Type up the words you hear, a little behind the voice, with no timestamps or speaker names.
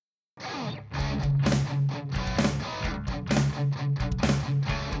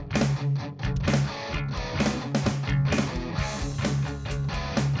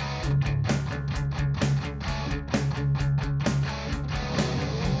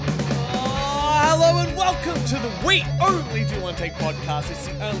welcome to the We Only Do One Take podcast. It's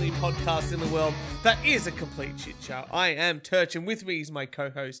the only podcast in the world that is a complete shit show. I am Turch, and with me is my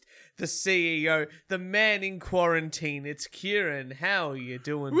co-host, the CEO, the man in quarantine. It's Kieran. How are you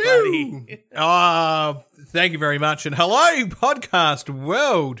doing, buddy? Thank you very much, and hello, podcast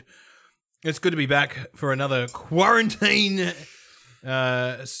world. It's good to be back for another quarantine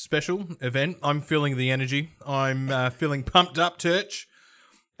special event. I'm feeling the energy. I'm feeling pumped up, Turch.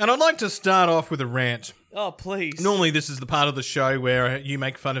 And I'd like to start off with a rant. Oh, please. Normally, this is the part of the show where you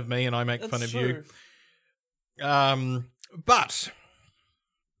make fun of me and I make fun of you. But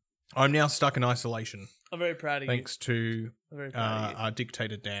I'm now stuck in isolation. I'm very proud of thanks to our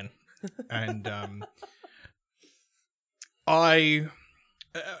dictator Dan. And I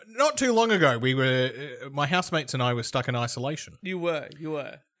not too long ago, we were my housemates and I were stuck in isolation. You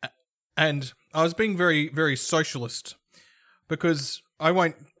were. And I was being very, very socialist because I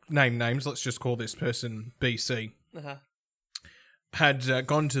won't name names. Let's just call this person BC. Uh-huh. Had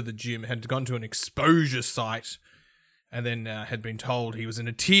gone to the gym, had gone to an exposure site, and then had been told he was in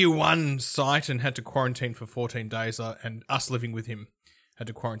a tier 1 site and had to quarantine for 14 days, and us living with him had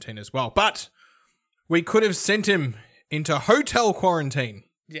to quarantine as well. But we could have sent him into hotel quarantine.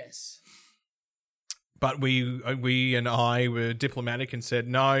 Yes. But we and I were diplomatic and said,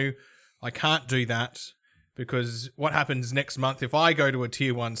 no, I can't do that, because what happens next month if I go to a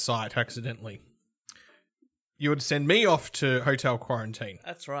tier 1 site accidentally? You would send me off to hotel quarantine.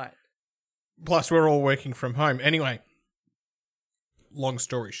 That's right. Plus, we're all working from home. Anyway, long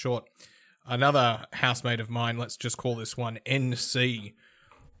story short, another housemate of mine, let's just call this one NC,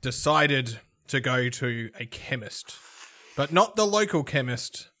 decided to go to a chemist. But not the local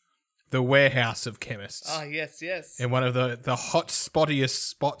chemist, the warehouse of chemists. Ah, yes. In one of the hot, spottiest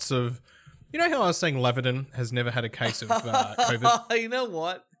spots of... You know how I was saying Leverton has never had a case of COVID? You know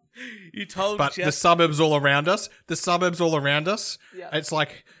what? You told But Jeff... the suburbs all around us, Yeah. it's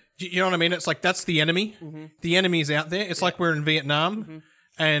like... You know what I mean? It's like that's the enemy. Mm-hmm. The enemy's out there. It's like we're in Vietnam,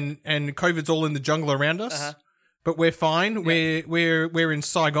 and COVID's all in the jungle around us. Uh-huh. But we're fine. Yeah. We're in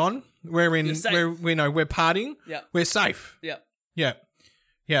Saigon. We're partying. Yeah. We're safe. Yeah.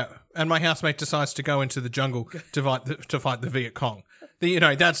 Yeah. And my housemate decides to go into the jungle to fight the Viet Cong.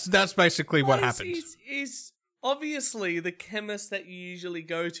 That's basically what happened. Is obviously the chemist that you usually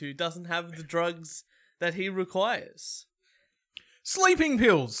go to doesn't have the drugs that he requires. Sleeping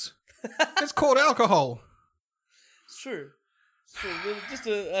pills. It's called alcohol. It's true. Just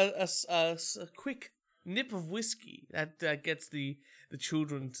a quick nip of whiskey that gets the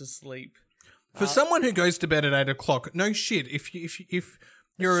children to sleep. For someone who goes to bed at 8 o'clock, no shit. If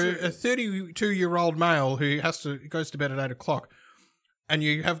you're a 32-year-old male who goes to bed at 8 o'clock and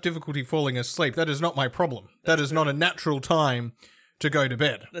you have difficulty falling asleep, that is not my problem. That is not a natural time to go to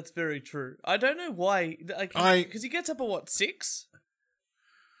bed. That's very true. I don't know why. Because he gets up at 6?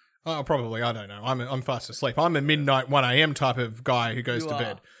 Oh, probably. I don't know. I'm fast asleep. I'm a midnight 1 a.m. type of guy who goes to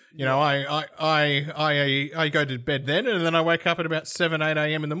bed. You know, I go to bed then, and then I wake up at about 7, 8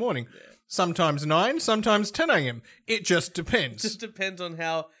 a.m. in the morning. Yeah. Sometimes 9, sometimes 10 a.m. It just depends. Just depends on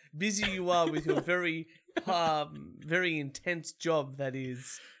how busy you are with your very, very intense job that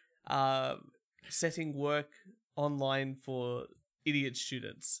is setting work online for idiot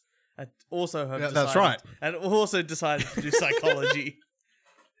students. That's right. And also decided to do psychology.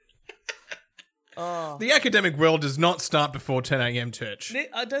 Oh. The academic world does not start before 10 a.m. Church.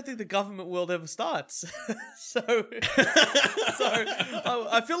 I don't think the government world ever starts. so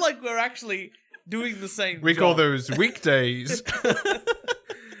I feel like we're actually doing the same We call those weekdays.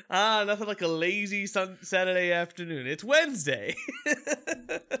 Nothing like a lazy Saturday afternoon. It's Wednesday.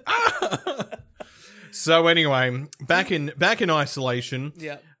 So anyway, back in isolation.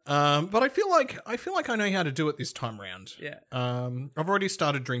 Yeah. But I feel like I know how to do it this time round. Yeah. I've already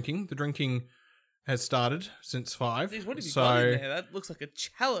started drinking. The drinking has started since 5. Jeez, what have you got in there? That looks like a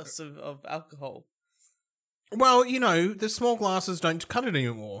chalice of alcohol. Well, the small glasses don't cut it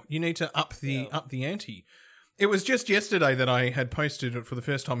anymore. You need to up the ante. It was just yesterday that I had posted it for the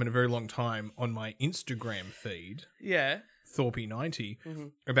first time in a very long time on my Instagram feed. Yeah.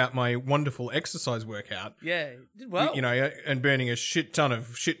 Thorpey90 about my wonderful exercise workout. Yeah, did well. And burning a shit ton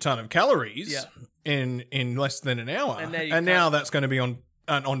of calories in less than an hour. And now that's going to be on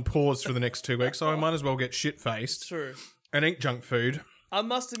pause for the next 2 weeks, so I might as well get shit-faced. True. And eat junk food. I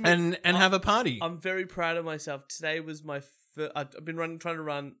must admit... And have a party. I'm very proud of myself. Today was my... I've been trying to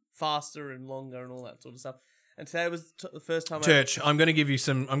run faster and longer and all that sort of stuff. And today was the first time I'm going to give you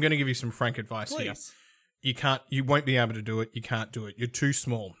some frank advice here. You won't be able to do it. You can't do it. You're too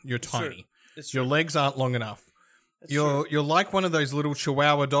small. You're tiny. It's Your true. legs aren't long enough. That's true. You're like one of those little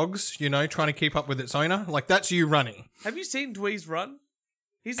Chihuahua dogs, trying to keep up with its owner. Like that's you running. Have you seen Dweez run?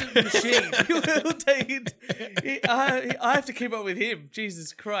 He's a machine. He'll take it. I have to keep up with him.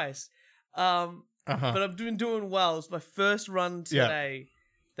 Jesus Christ. But I've been doing well. It's my first run today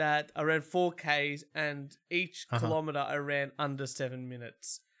that I ran 4Ks, and each kilometer I ran under 7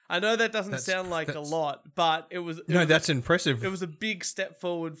 minutes. I know that doesn't sound like a lot, but it was... That's impressive. It was a big step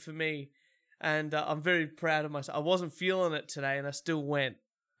forward for me, and I'm very proud of myself. I wasn't feeling it today, and I still went,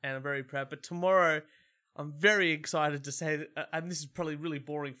 and I'm very proud. But tomorrow, I'm very excited to say that, and this is probably really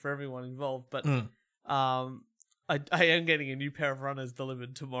boring for everyone involved, but I am getting a new pair of runners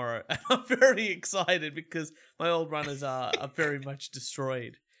delivered tomorrow, and I'm very excited because my old runners are very much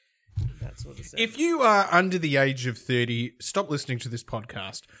destroyed. That sort of sense. If you are under the age of 30, stop listening to this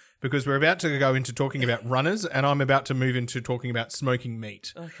podcast because we're about to go into talking about runners, and I'm about to move into talking about smoking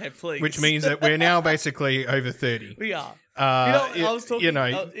meat. Okay, please. Which means that we're now basically over 30. We are. I was talking.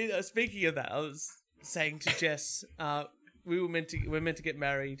 Speaking of that, I was saying to Jess, we're meant to get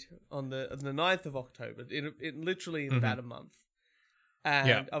married on the 9th of October, literally in about a month.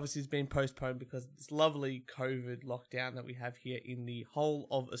 And obviously it's been postponed because of this lovely COVID lockdown that we have here in the whole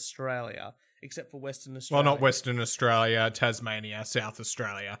of Australia, except for Western Australia. Well, not Western Australia, Tasmania, South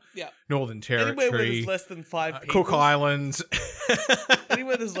Australia, Northern Territory. Anywhere where there's less than 5 people. Cook Islands.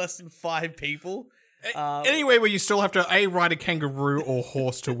 Anywhere there's less than 5 people. Anywhere where you still have to ride a kangaroo or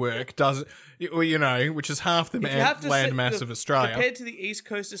horse to work, which is half the land mass of Australia. Compared to the East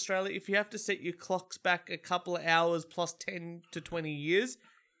Coast Australia, if you have to set your clocks back a couple of hours plus 10 to 20 years,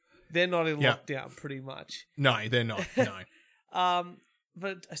 they're not in lockdown pretty much. No, they're not. No.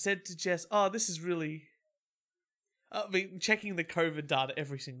 But I said to Jess, this is really... I've been checking the COVID data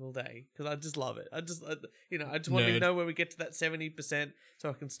every single day because I just love it. I just want to know where we get to that 70% so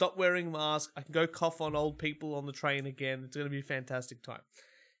I can stop wearing masks. I can go cough on old people on the train again. It's going to be a fantastic time.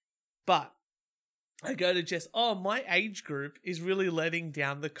 But I go to Jess, my age group is really letting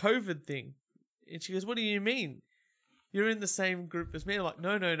down the COVID thing. And she goes, what do you mean? You're in the same group as me. I'm like,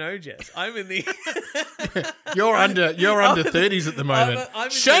 no, Jess. I'm in the... You're under 30s at the moment.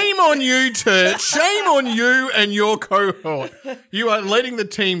 Shame on you, Turt. Shame on you and your cohort. You are letting the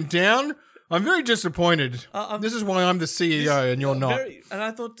team down. I'm very disappointed. This is why I'm the CEO and you're not. And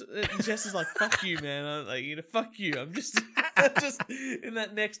I thought Jess is like, fuck you, man. I'm like, fuck you. I'm just in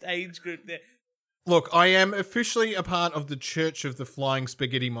that next age group there. Look, I am officially a part of the Church of the Flying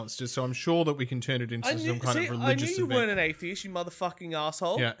Spaghetti Monsters, so I'm sure that we can turn it into some kind of religious event. I knew you weren't an atheist, you motherfucking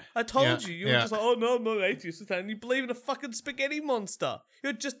asshole. Yeah. I told you. You were just like, no, I'm not an atheist. And you believe in a fucking spaghetti monster.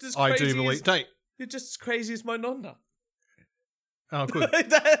 You're just as crazy You're just as crazy as my nonna. Oh, good.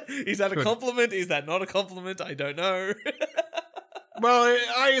 Is that a compliment? Is that not a compliment? I don't know. Well,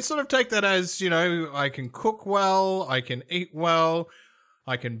 I sort of take that as, I can cook well, I can eat well,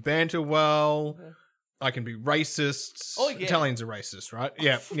 I can banter well. I can be racist. Oh, yeah. Italians are racist, right?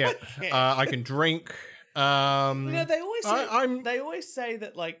 Yeah. I can drink. They always say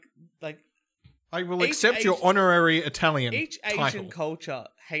that like I will accept your honorary Italian Each title. Asian culture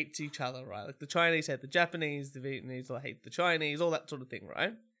hates each other, right? Like the Chinese hate the Japanese, the Vietnamese hate the Chinese, all that sort of thing,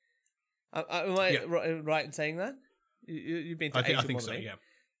 right? Am I right in saying that? You've been to Asia. I think so, yeah.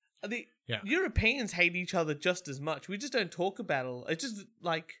 The Europeans hate each other just as much. We just don't talk about it. It's just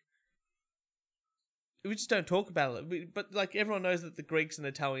like... We just don't talk about it. But like everyone knows that the Greeks and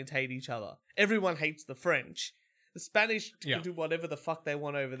Italians hate each other. Everyone hates the French. The Spanish can do whatever the fuck they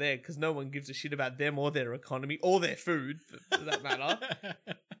want over there because no one gives a shit about them or their economy or their food, for that matter.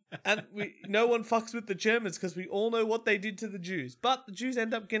 And no one fucks with the Germans because we all know what they did to the Jews. But the Jews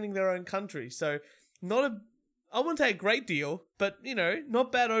end up getting their own country. So I wouldn't say a great deal, but,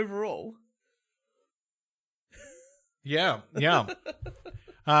 not bad overall. Yeah.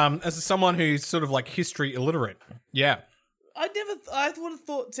 As someone who's sort of like history illiterate, yeah. I would have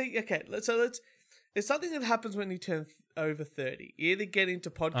thought, it's something that happens when you turn over 30. You either get into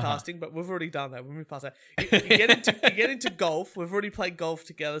podcasting, but we've already done that when we pass that. You get into golf. We've already played golf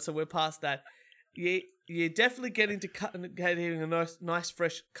together, so we're past that. You definitely getting a nice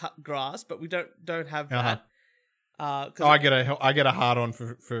fresh cut grass, but we don't have that. I get a hard on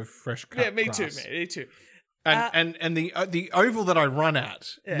for fresh cut. Yeah, me grass. too, man. Me too. And the oval that I run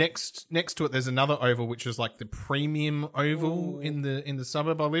at next to it, there's another oval which is like the premium oval in the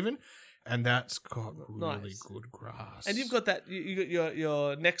suburb I live in, and that's got really good grass. And you've got that you got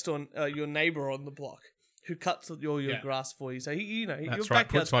your next on your neighbor on the block who cuts all your grass for you. So he that's your right.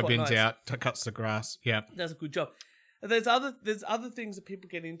 Puts my bins nice. out, cuts the grass. Yeah, does a good job. There's other things that people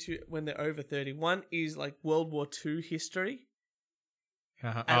get into when they're over 30. One is like World War II history.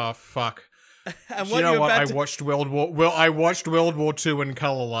 Oh fuck. And You know you're what? about I to- watched World War II in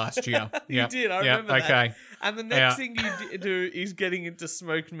color last year. You did, I remember that. Okay. And the next thing you do is getting into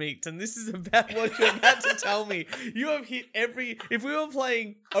smoked meats. And this is about what you're about to tell me. You have hit if we were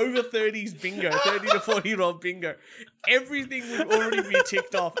playing over 30s bingo, 30 to 40-year-old bingo, everything would already be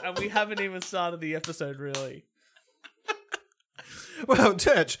ticked off. And we haven't even started the episode, really. Well,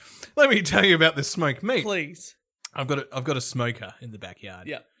 Church, let me tell you about this smoked meat. Please. I've got a smoker in the backyard.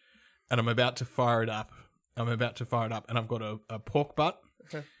 Yeah. And I'm about to fire it up. And I've got a pork butt.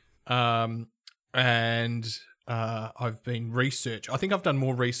 Okay. And I've been I think I've done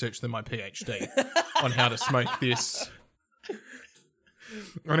more research than my PhD on how to smoke this.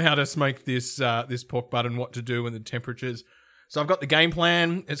 This pork butt and what to do and the temperatures. So I've got the game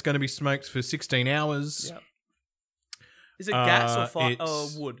plan. It's going to be smoked for 16 hours. Yeah. Is it gas or fire?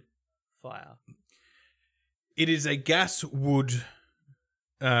 It's- Wood fire. It is a gas wood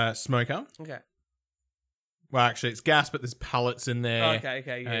smoker. Okay. Well, actually, it's gas, but there's pellets in there. Okay.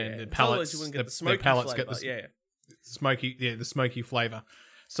 Yeah. And yeah. the pellets, You wouldn't the get the smoky pellets flavor. get the Yeah. smoky flavor.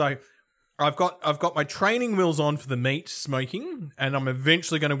 So I've got my training wheels on for the meat smoking, and I'm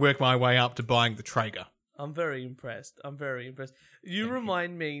eventually going to work my way up to buying the Traeger. I'm very impressed. You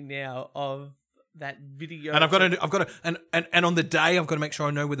remind me now of that video. And and on the day I've got to make sure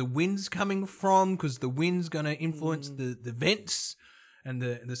I know where the wind's coming from, because the wind's going to influence the vents and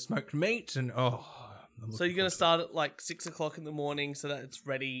the smoked meat. And So you're going to start at like 6 o'clock in the morning so that it's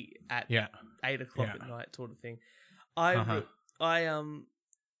ready at 8 o'clock at night, sort of thing.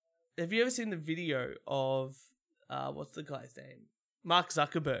 Have you ever seen the video of what's the guy's name? Mark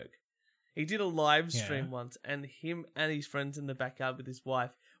Zuckerberg. He did a live stream once, and him and his friends in the backyard with his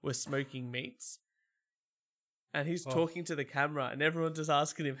wife were smoking meats. And he's talking to the camera, and everyone's just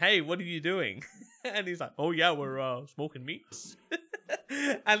asking him, "Hey, what are you doing?" And he's like, "Oh yeah, we're smoking meats."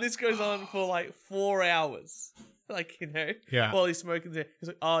 And this goes on for like 4 hours, while he's smoking. He's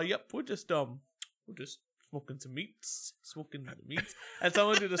like, "Oh, yep, we're just smoking some meats, And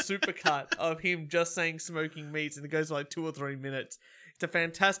someone did a supercut of him just saying smoking meats, and it goes for like 2 or 3 minutes. It's a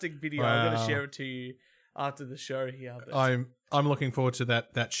fantastic video. I'm going to share it to you after the show here. But I'm looking forward to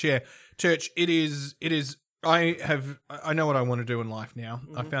that share. Church, it is. I know what I want to do in life now.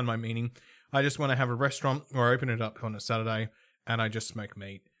 I found my meaning. I just want to have a restaurant or open it up on a Saturday, and I just smoke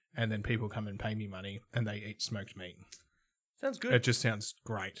meat, and then people come and pay me money, and they eat smoked meat. Sounds good. It just sounds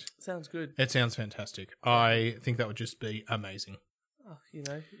great. Sounds good. It sounds fantastic. I think that would just be amazing. Oh, you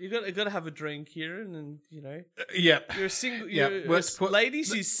got to have a drink here, and Yeah. you're single.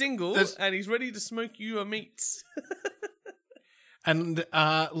 Ladies, he's single, and he's ready to smoke your meats. And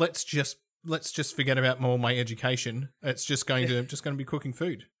let's just forget about more my education. It's just going to be cooking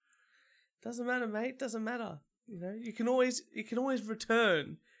food. Doesn't matter, mate. Doesn't matter. You can always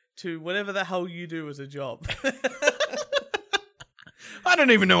return to whatever the hell you do as a job. I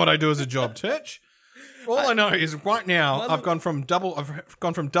don't even know what I do as a job, Church. All I know is right now I've gone from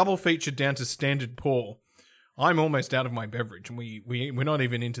double featured down to standard pour. I'm almost out of my beverage, and we're not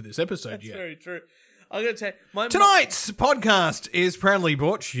even into this episode yet. That's very true. I'm going to tell you, Tonight's podcast is proudly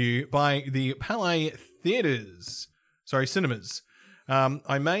brought to you by the Palais Cinemas.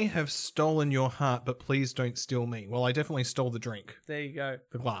 I may have stolen your heart, but please don't steal me. Well, I definitely stole the drink. There you go.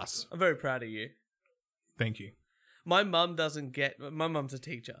 The glass. I'm very proud of you. Thank you. My mum doesn't get... My mum's a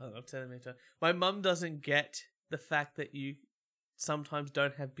teacher. I'm telling you. My mum doesn't get the fact that you sometimes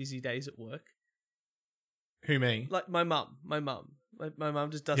don't have busy days at work. Who, me? Like my mum. My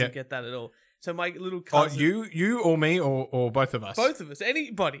mum just doesn't get that at all. So my little cousin... Oh, you or me or both of us? Both of us.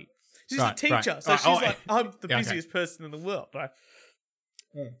 Anybody. She's a teacher. So she's like, I'm the busiest person in the world, right?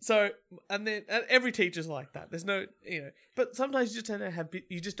 So, and every teacher's like that. There's no, but sometimes you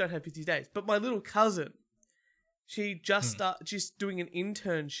just don't have busy days. But my little cousin, she she's doing an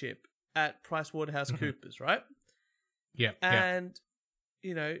internship at PricewaterhouseCoopers, right? Yeah. And,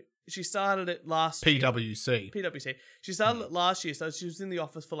 she started it last year. PwC. She started it last year, so she was in the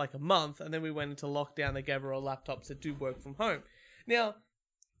office for like a month, and then we went into lockdown. They gave her a laptop to do work from home. Now,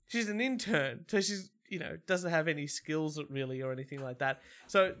 she's an intern, so she's, doesn't have any skills really or anything like that.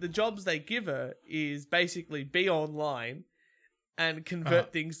 So the jobs they give her is basically be online and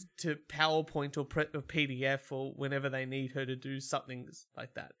convert things to PowerPoint or PDF or whenever they need her to do something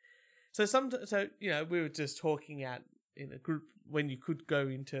like that. So we were just talking in a group when you could go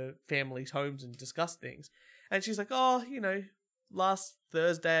into families' homes and discuss things. And she's like, last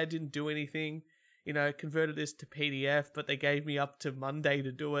Thursday I didn't do anything. Converted this to PDF, but they gave me up to Monday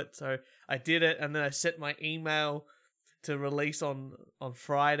to do it. So I did it, and then I set my email to release on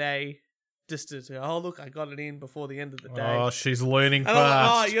Friday just to say, oh look, I got it in before the end of the day. Oh, she's learning And I'm like,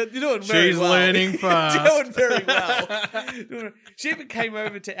 fast. oh, you're doing very She's well. learning fast. You're doing very well. She even came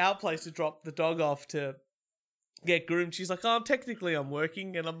over to our place to drop the dog off to get groomed. She's like, oh, technically I'm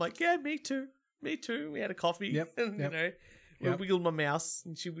working. And I'm like, yeah, me too. Me too. We had a coffee. Yep, And, yep. you know, Yep. we wiggled my mouse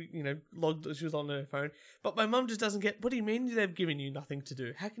and she, you know, she was on her phone. But my mum just doesn't get, what do you mean they've given you nothing to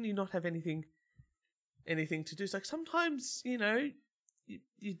do? How can you not have anything to do? It's like, sometimes, you know,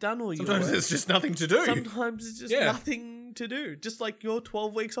 you've done all your Sometimes work. there's just nothing to do. Sometimes it's just Yeah. nothing to do. Just like your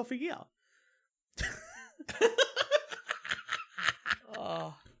 12 weeks off a year.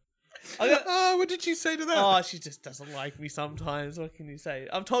 Oh. What did she say to that? Oh, she just doesn't like me sometimes. What can you say?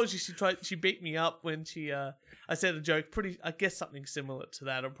 I've told you she beat me up when she I said a joke I guess something similar to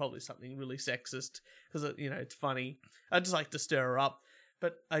that, or probably something really sexist because you know it's funny. I just like to stir her up.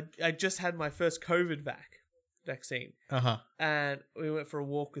 But I just had my first COVID vaccine. Uh-huh. And we went for a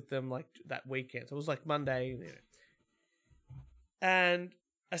walk with them like that weekend. So it was like Monday, you know. And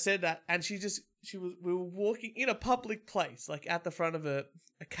I said that, and we were walking in a public place, like at the front of a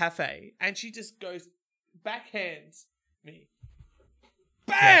cafe, and she just goes, backhands me.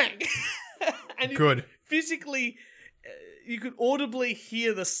 Bang! And Good. physically, you could audibly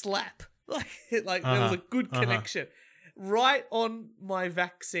hear the slap. Like there was a good connection. Right on my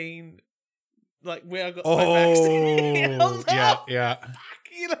vaccine, like where I got my vaccine. I was like, yeah.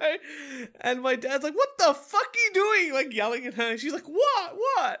 you know, and my dad's like, what the fuck are you doing? Like yelling at her. And she's like,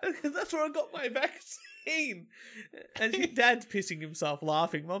 what? Because that's where I got my vaccine. And dad's pissing himself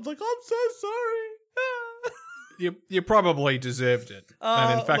laughing. Mom's like, I'm so sorry. You probably deserved it.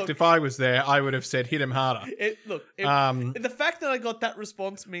 And in fact, look, if I was there, I would have said, hit him harder. The fact that I got that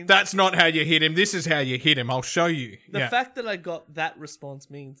response means... That's not how you hit him. This is how you hit him. I'll show you. The fact that I got that response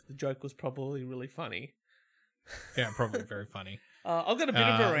means the joke was probably really funny. Yeah, probably very funny. I've got a bit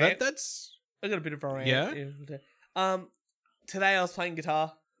of a rant. I got a bit of a rant. Yeah? Today I was playing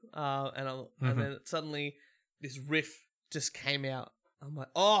guitar, and then suddenly this riff just came out. I'm like,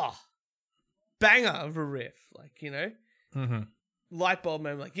 oh, banger of a riff, like, you know, light bulb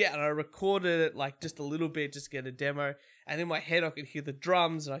moment. Like, yeah, and I recorded it like just a little bit, just to get a demo, and in my head I could hear the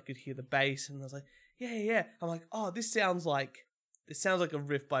drums and I could hear the bass, and I was like, yeah. I'm like, oh, this sounds like a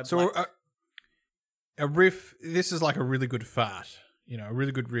riff by. So a riff. This is like a really good fart. You know, a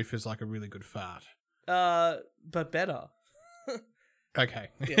really good riff is like a really good fart. But better. Okay.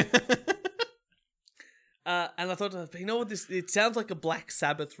 Yeah. And I thought, you know what, it sounds like a Black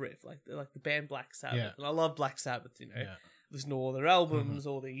Sabbath riff, like the band Black Sabbath. Yeah. And I love Black Sabbath, you know. Yeah. Listen to all their albums,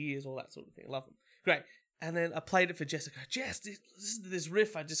 all their years, all that sort of thing. I love them. Great. And then I played it for Jessica. Jess, listen to this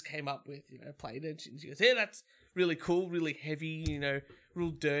riff I just came up with, you know, played it. And she goes, yeah, that's really cool, really heavy, you know,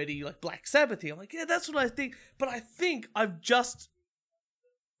 real dirty, like Black Sabbathy. I'm like, yeah, that's what I think. But I think I've just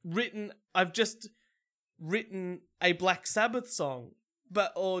written a Black Sabbath song.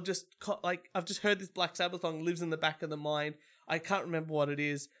 I've just heard this Black Sabbath song, lives in the back of the mind. I can't remember what it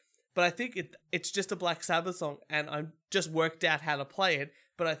is, but I think it's just a Black Sabbath song, and I just worked out how to play it,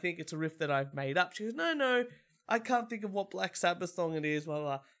 but I think it's a riff that I've made up. She goes, no, I can't think of what Black Sabbath song it is, blah, blah,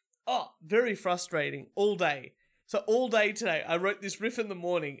 blah. Oh, very frustrating, all day. So all day today, I wrote this riff in the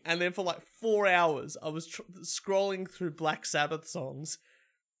morning, and then for like 4 hours, I was scrolling through Black Sabbath songs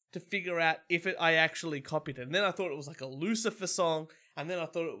to figure out if I actually copied it. And then I thought it was like a Lucifer song, and then I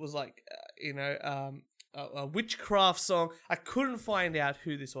thought it was like, a witchcraft song. I couldn't find out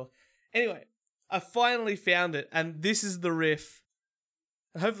who this was. Anyway, I finally found it, and this is the riff.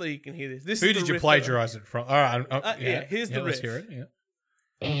 Hopefully you can hear this. Who did you plagiarize it from? All right. Here's the riff. Let's hear it. Yeah.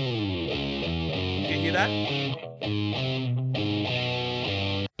 You hear that?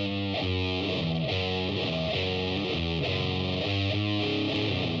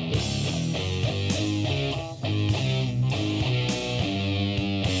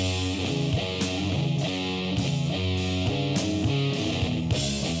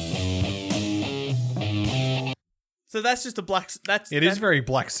 So that's just It is very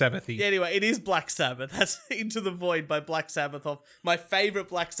Black Sabbathy. Anyway, it is Black Sabbath. That's Into the Void by Black Sabbath off my favorite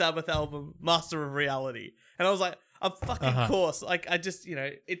Black Sabbath album, Master of Reality. And I was like, of fucking course. Like, I just, you know,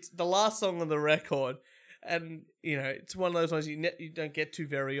 it's the last song on the record. And, you know, it's one of those ones you don't get to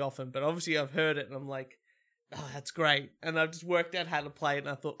very often. But obviously I've heard it and I'm like, oh, that's great. And I've just worked out how to play it. And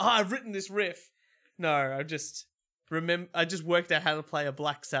I thought, oh, I've written this riff. No, I just worked out how to play a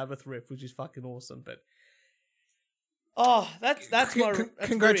Black Sabbath riff, which is fucking awesome. But oh, that's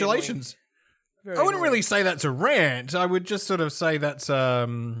congratulations. Very I wouldn't annoying. really say that's a rant. I would just sort of say that's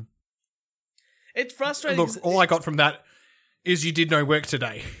It's frustrating. Look, all I got from that is you did no work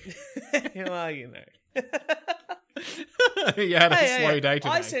today. Well, you know. You had a slow day today.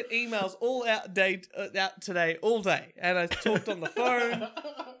 I sent emails out today, all day, and I talked on the phone.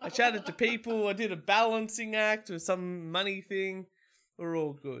 I chatted to people. I did a balancing act with some money thing. We're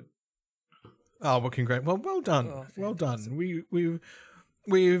all good. Oh, well, congrats. Well done. Oh, well done.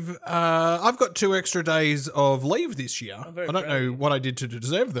 We've I've got 2 extra days of leave this year. I'm very I don't proud of know you. what I did to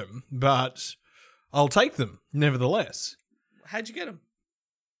deserve them, but I'll take them nevertheless. How'd you get them?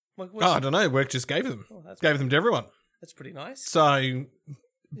 I don't know. Work just gave them. Oh, Gave them to everyone. that's pretty nice. So,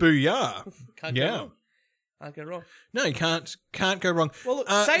 booyah. Can't go Yeah. wrong. Can't go wrong. No, you can't go wrong. Well, look,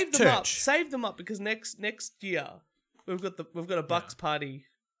 save them up. Church. Save them up because next year we've got a Bucks party.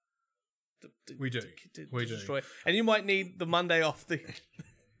 We do. We do. Destroy. And you might need the Monday off the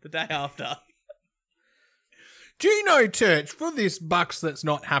day after. Do you know, Church, for this Bucks that's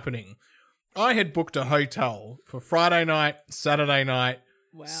not happening, I had booked a hotel for Friday night, Saturday night,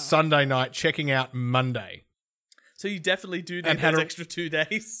 Wow. Sunday night, checking out Monday. So you definitely do need And had those a- extra 2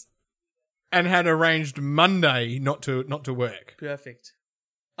 days. And had arranged Monday not to work. Perfect.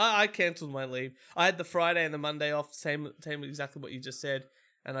 I cancelled my leave. I had the Friday and the Monday off, same exactly what you just said,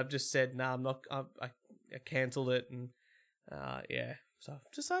 and I've just said, nah, I'm not. I cancelled it, and yeah. So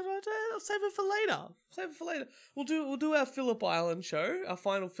just I'll save it for later. Save it for later. We'll do our Phillip Island show, our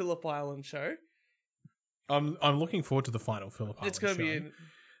final Phillip Island show. I'm looking forward to the final Phillip Island It's going to be show. an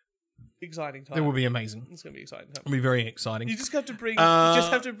exciting time. It will be amazing. It's going to be an exciting time. It'll be very exciting. You just have to bring. Uh, you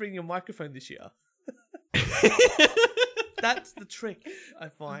just have to bring your microphone this year. That's the trick, I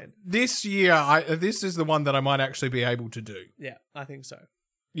find. This year, this is the one that I might actually be able to do. Yeah, I think so.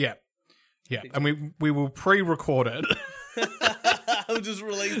 Yeah. And we will pre-record it, I'll just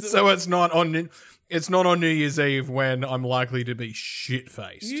release it. so it's not on New Year's Eve when I'm likely to be shit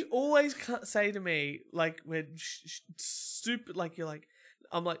faced. You always say to me, like, when stupid, like, you're like,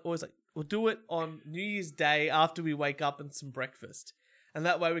 I'm like, always like, we'll do it on New Year's Day after we wake up and some breakfast. And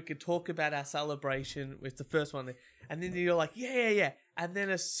that way we could talk about our celebration with the first one. And then you're like, yeah. And then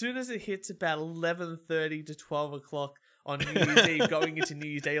as soon as it hits about 11:30 to 12 o'clock on New Year's Eve, going into New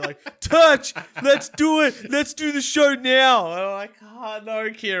Year's Day, you're like, Touch, let's do it. Let's do the show now. And I'm like, no,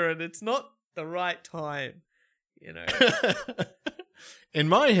 Kieran, it's not the right time. You know, In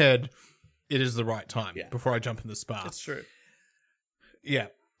my head, it is the right time Yeah. before I jump in the spa. it's true. Yeah.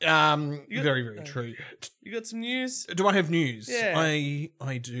 You- Very, very true. You got some news? Do I have news? Yeah. I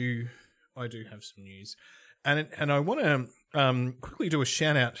do have some news. And I want to quickly do a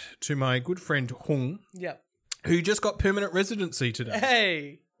shout out to my good friend Hung, Yeah. who just got permanent residency today.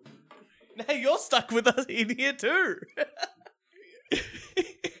 Hey, now you're stuck with us in here too.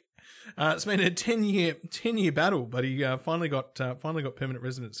 It's been a 10-year battle, but he finally got permanent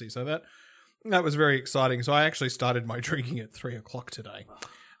residency. So that was very exciting. So I actually started my drinking at 3 o'clock today.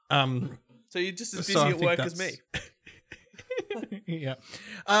 So you're just as busy So I at think work as me. Yeah.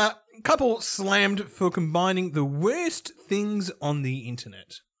 Couple slammed for combining the worst things on the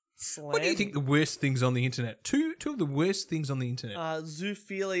internet. What do you think the worst things on the internet? Two of the worst things on the internet.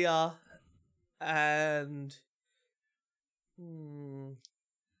 Zoophilia and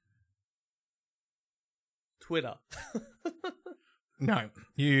Twitter. No,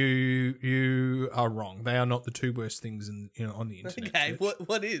 you are wrong. They are not the 2 worst things on the internet. Okay,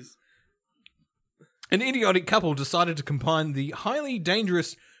 what is? An idiotic couple decided to combine the highly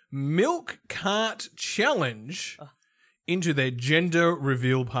dangerous milk cart challenge into their gender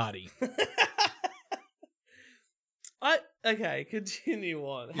reveal party. Okay, continue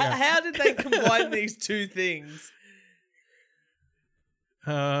on. Yeah. How did they combine these 2 things?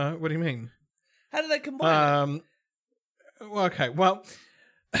 What do you mean? How did they combine it? Okay, well...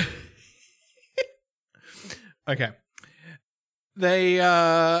 okay. They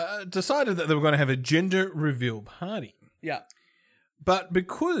decided that they were going to have a gender reveal party. Yeah. But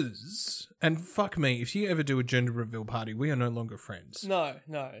because... And fuck me, if you ever do a gender reveal party, we are no longer friends. No.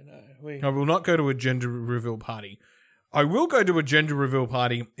 I will not go to a gender reveal party. I will go to a gender reveal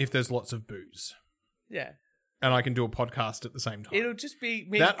party if there's lots of booze. Yeah. And I can do a podcast at the same time. It'll just be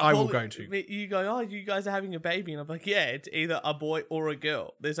me. That I will go to. You go, oh, you guys are having a baby. And I'm like, yeah, it's either a boy or a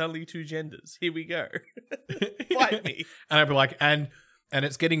girl. There's only 2 genders. Here we go. Fight me. And I'd be like, and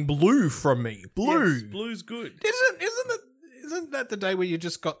it's getting blue from me. Blue. Yes, blue's good. Isn't that the day where you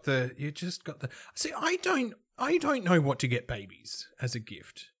just got the See, I don't know what to get babies as a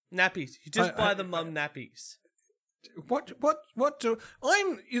gift. Nappies. You just buy the mum nappies. What do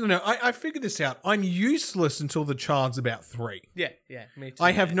I figured this out. I'm useless until the child's about 3. Yeah, me too.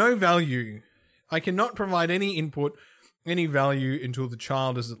 I have no value. I cannot provide any input, any value until the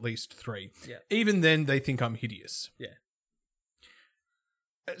child is at least 3. Yeah. Even then, they think I'm hideous. Yeah.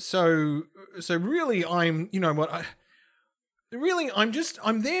 So really, I'm. You know what? Really,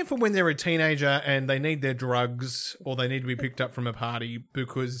 I'm there for when they're a teenager and they need their drugs or they need to be picked up from a party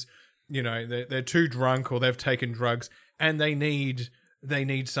because, they're too drunk or they've taken drugs and they need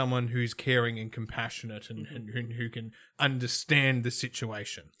someone who's caring and compassionate and who can understand the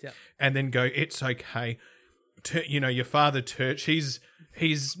situation. Yeah. And then go, it's okay. Your father Turch,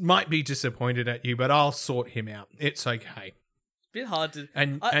 he's might be disappointed at you, but I'll sort him out. It's okay. Bit hard to,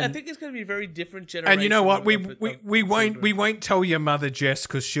 and I think it's going to be very different generation. And you know what? We won't tell your mother Jess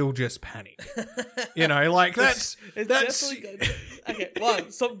because she'll just panic. That's definitely okay.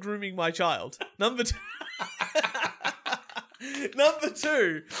 One, stop grooming my child. Number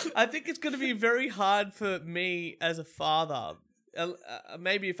two, I think it's going to be very hard for me as a father.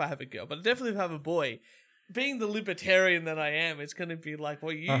 Maybe if I have a girl, but definitely if I have a boy. Being the libertarian that I am, it's going to be like,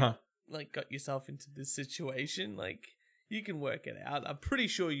 well, you got yourself into this situation, like. You can work it out. I'm pretty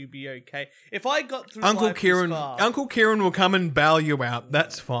sure you'd be okay. If I got through Uncle life Kieran, this far, Uncle Kieran will come and bail you out.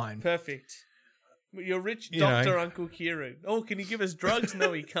 That's fine. Perfect. You're rich doctor, Uncle Kieran. Oh, can he give us drugs?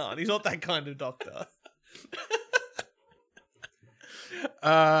 No, he can't. He's not that kind of doctor.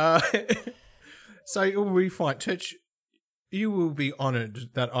 So it will be fine. Touch, you will be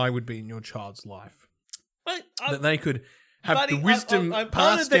honoured that I would be in your child's life. That they could have the wisdom I'm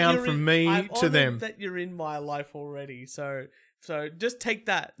passed down from me to them. That you're in my life already, so just take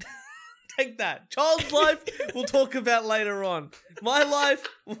that. Take that. Child's life we'll talk about later on. My life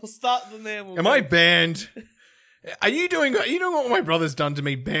we'll start from there. Am I banned? Are you doing what my brother's done to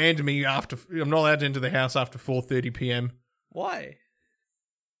me? Banned me after I'm not allowed into the house after 4:30 p.m. Why?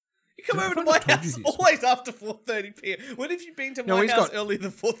 You come over to my house always after 4:30 p.m. When have you been to my house earlier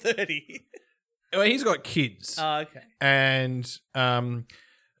than 4:30? Well, he's got kids. Oh, okay. And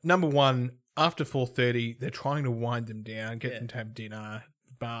number one, after 4:30, they're trying to wind them down, get them to have dinner,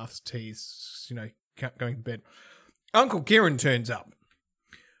 baths, teas, going to bed. Uncle Kieran turns up.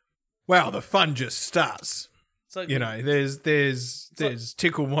 Wow, the fun just starts. So there's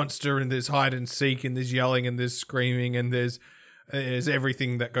Tickle Monster and there's hide and seek and there's yelling and there's screaming and there's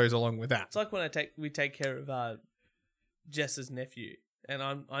everything that goes along with that. It's like when we take care of Jess's nephew. And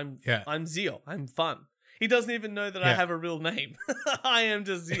I'm Zeal. I'm fun. He doesn't even know that I have a real name. I am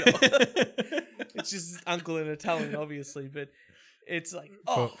just Zeal. It's just Uncle in Italian, obviously, but it's like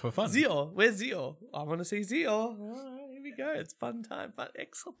for fun. Zeal, where's Zeal? I want to see Zeal. All right, here we go. It's fun time,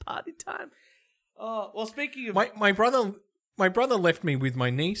 excellent party time. Oh well, speaking of my brother left me with my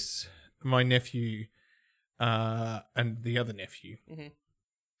niece, my nephew, and the other nephew,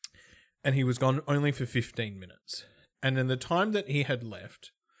 and he was gone only for 15 minutes. And in the time that he had left,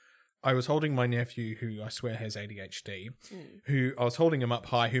 I was holding my nephew, who I swear has ADHD, who I was holding him up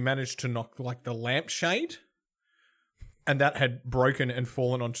high, who managed to knock like the lampshade, and that had broken and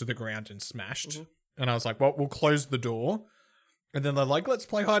fallen onto the ground and smashed. And I was like, well, we'll close the door. And then they're like, let's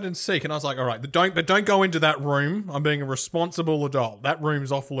play hide and seek. And I was like, all right, but don't go into that room. I'm being a responsible adult. That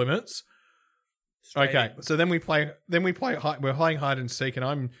room's off limits. Okay, so then we're playing hide and seek,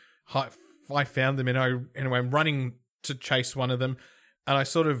 and I found them, and I'm running to chase one of them, and I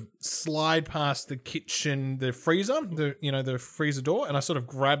sort of slide past the kitchen, the freezer, the freezer door, and I sort of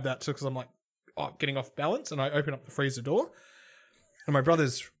grab that because I'm like getting off balance, and I open up the freezer door, and my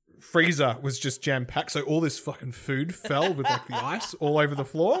brother's freezer was just jam packed, so all this fucking food fell with like the ice all over the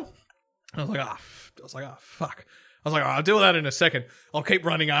floor. I was like, fuck. I was like, I'll deal with that in a second. I'll keep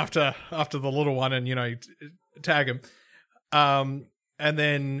running after the little one and tag him. And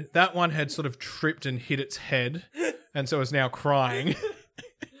then that one had sort of tripped and hit its head, and so is now crying.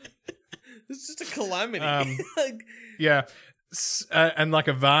 It's just a calamity. Yeah. And like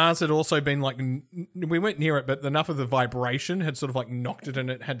a vase had also been like, we went near it, but enough of the vibration had sort of like knocked it and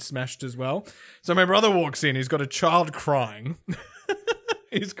it had smashed as well. So my brother walks in, he's got a child crying.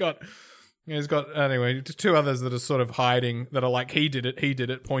 He's got anyway, two others that are sort of hiding that are like, he did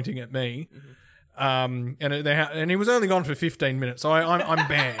it, pointing at me. And he was only gone for 15 minutes, so I'm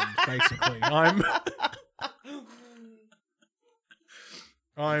banned basically.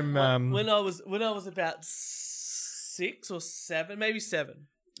 When I was about 6 or 7, maybe 7.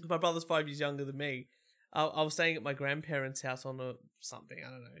 My brother's 5 years younger than me. I was staying at my grandparents' house on something, I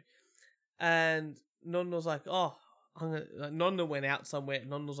don't know. And Nonna was like, Nonna went out somewhere.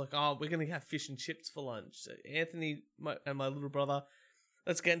 Nonna was like, we're going to have fish and chips for lunch. So Anthony and my little brother,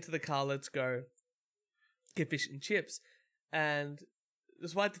 let's get into the car, let's go get fish and chips. And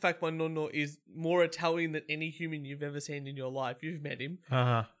despite the fact my Nonno is more Italian than any human you've ever seen in your life, you've met him.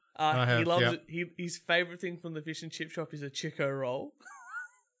 I have, he loves it. His favourite thing from the fish and chip shop is a Chico roll.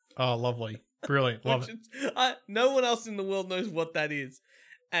 Oh, lovely. Brilliant. Love it. No one else in the world knows what that is.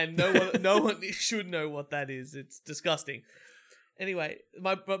 And no one should know what that is. It's disgusting. Anyway,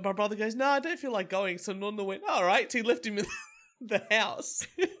 my brother goes, "No, I don't feel like going." So Nonna went, "All right." So he left him in the house.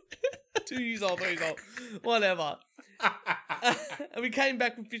 2 years old, 3 years old, whatever. And we came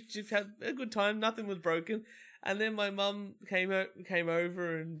back from fish chips, had a good time. Nothing was broken. And then my mum came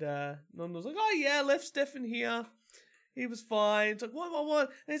over, and Nonna was like, "Oh yeah, left Stefan here. He was fine." It's like, what?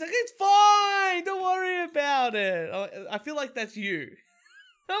 And he's like, "It's fine. Don't worry about it." I feel like that's you.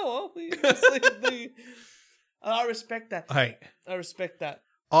 Oh well, I respect that. Hey, I respect that.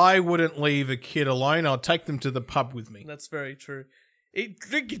 I wouldn't leave a kid alone. I'll take them to the pub with me. That's very true.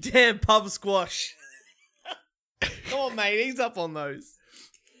 Drink your damn pub squash. Come on, mate. He's up on those.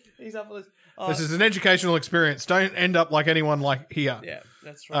 He's up on those. This is an educational experience. Don't end up like anyone like here. Yeah,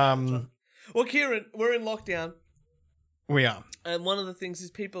 that's right. That's right. Well, Kieran, we're in lockdown. We are. And one of the things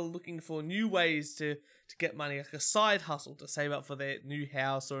is people are looking for new ways to get money, like a side hustle to save up for their new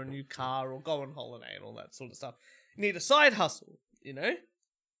house or a new car or go on holiday and all that sort of stuff. You need a side hustle, you know?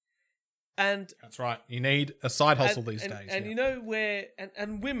 And that's right. You need a side hustle these days. And you know where,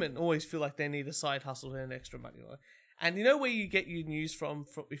 and women always feel like they need a side hustle and extra money. And you know where you get your news from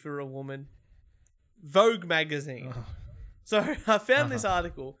if you're a woman? Vogue magazine. So I found this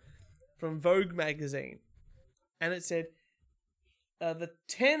article from Vogue magazine, and it said the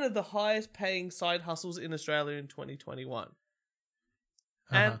 10 of the highest paying side hustles in Australia in 2021.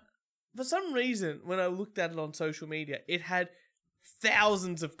 And for some reason, when I looked at it on social media, it had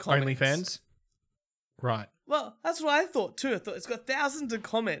thousands of comments. OnlyFans? Right. Well, that's what I thought too. I thought it's got thousands of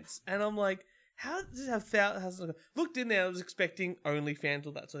comments, and I'm like, how does it have thousands? Looked in there, I was expecting OnlyFans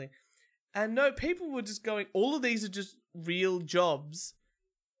or that sort of thing. And no, people were just going, all of these are just real jobs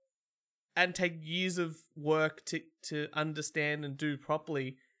and take years of work to understand and do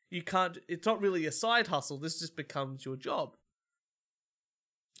properly. You can't, it's not really a side hustle. This just becomes your job.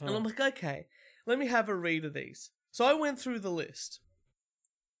 And I'm like, okay, let me have a read of these. So I went through the list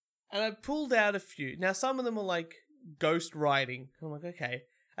and I pulled out a few. Now, some of them are like ghost writing. I'm like, okay,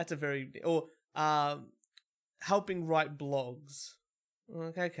 that's a very, or helping write blogs. I'm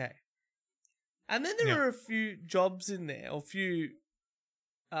like, okay. And then there are a few jobs in there, or a few,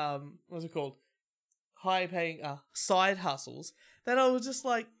 what's it called? High paying side hustles that I was just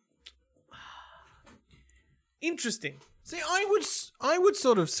like, interesting. See, I would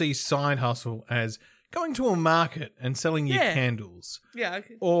sort of see side hustle as going to a market and selling your candles. Yeah.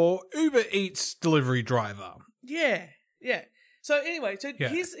 Okay. Or Uber Eats delivery driver. Yeah. Yeah. So anyway,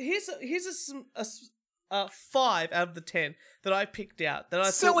 here's some 5 out of the 10 that I picked out that I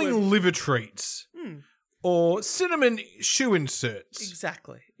selling thought were liver treats. Or cinnamon shoe inserts.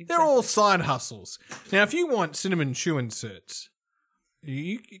 Exactly. They're all side hustles. Now, if you want cinnamon shoe inserts,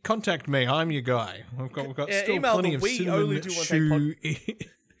 you contact me. I'm your guy. We've got still plenty of cinnamon shoe.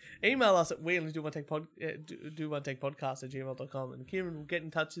 Email us at weonlydowonetake.podcast@gmail.com, and Kieran will get in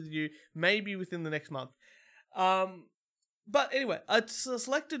touch with you maybe within the next month. But anyway, I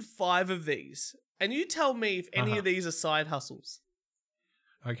selected 5 of these, and you tell me if any of these are side hustles.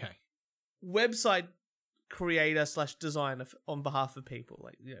 Okay. Website creator / designer on behalf of people,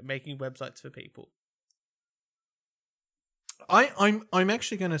 like making websites for people. I'm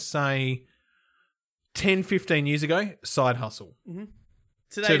actually going to say 10, 15 years ago, side hustle. Mm-hmm.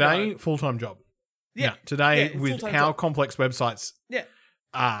 Today full-time job. Yeah. Today, with how complex websites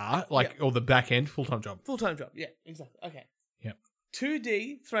are, or the back end, full-time job. Full-time job, yeah, exactly. Okay. Yep.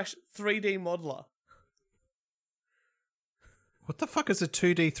 2D / 3D modeler. What the fuck is a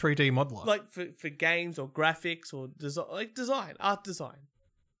 2D, 3D modeler? Like for games or graphics or design, art design.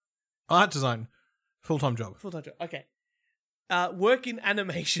 Art design, full-time job. Full-time job, okay. Work in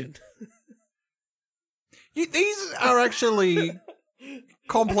animation. These are actually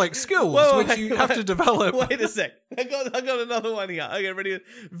complex skills which you have to develop. Wait a sec. I got another one here. Okay, ready?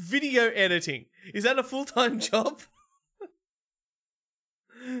 Video editing. Is that a full-time job?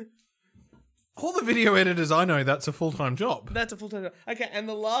 All the video editors I know, that's a full-time job. That's a full-time job. Okay, and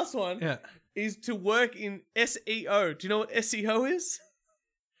the last one is to work in SEO. Do you know what SEO is?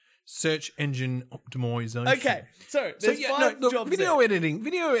 Search engine optimization. Okay, so there's 5 jobs video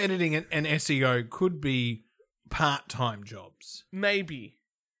there. editing and SEO could be part-time jobs. Maybe.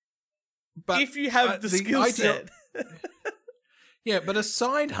 But if you have the skill set. But a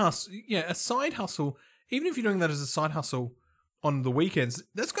side hustle, even if you're doing that as a side hustle on the weekends,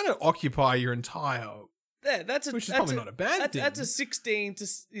 that's going to occupy your entire... Yeah, which is probably not a bad thing. That's a 16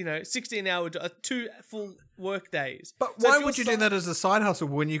 hour, 2 full work days. But why would you do that as a side hustle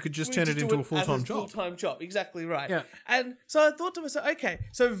when you could just turn it into a full-time job? Full-time job, exactly right. Yeah. And so I thought to myself, okay,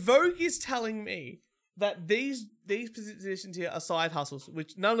 so Vogue is telling me that these positions here are side hustles,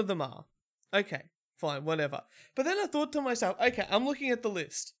 which none of them are. Okay, fine, whatever. But then I thought to myself, okay, I'm looking at the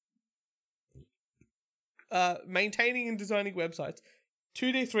list. Maintaining and designing websites,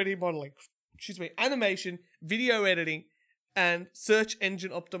 2D, 3D modeling, animation, video editing, and search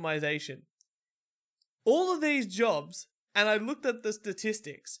engine optimization. All of these jobs, and I looked at the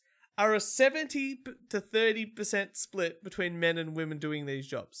statistics, are a 70 to 30% split between men and women doing these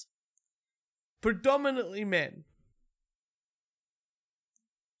jobs. Predominantly men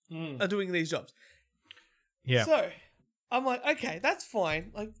are doing these jobs. Yeah. So I'm like, okay, that's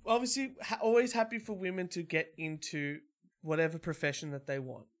fine. Like, obviously, always happy for women to get into whatever profession that they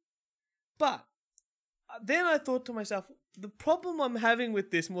want. But then I thought to myself, the problem I'm having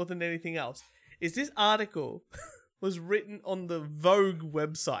with this more than anything else is this article was written on the Vogue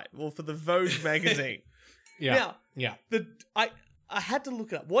website, or for the Vogue magazine. Yeah. Now, I had to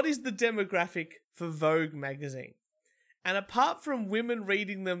look it up. What is the demographic for Vogue magazine? And apart from women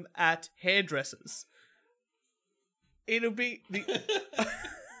reading them at hairdressers, it'll be the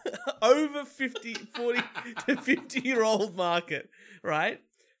over 40 to 50-year-old market, right?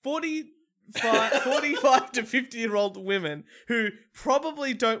 45 to 50-year-old women who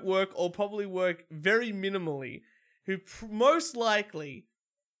probably don't work or probably work very minimally, who most likely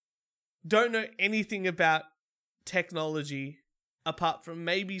don't know anything about technology apart from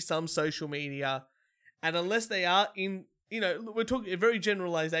maybe some social media. And unless they are in, we're talking a very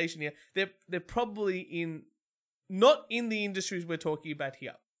generalization here, they're probably not in the industries we're talking about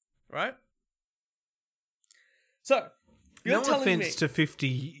here, right? So, you're no telling offense me, to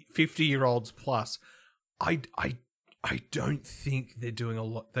 50-year-olds plus, I don't think they're doing a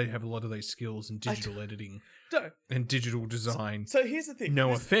lot. They have a lot of those skills in digital editing and digital design. So here's the thing.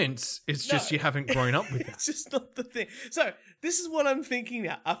 No offense, it's just you haven't grown up with that. It's just not the thing. So this is what I'm thinking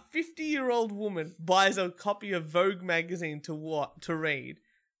now. A 50-year-old woman buys a copy of Vogue magazine to read,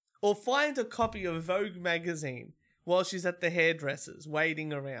 or finds a copy of Vogue magazine while she's at the hairdressers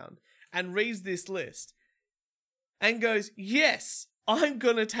waiting around and reads this list and goes, yes, I'm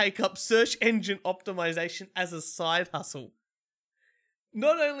going to take up search engine optimization as a side hustle.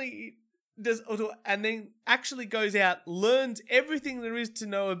 Not only and then actually goes out, learns everything there is to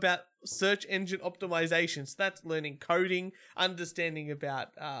know about search engine optimization. So that's learning coding, understanding about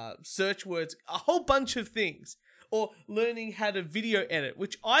search words, a whole bunch of things. Or learning how to video edit,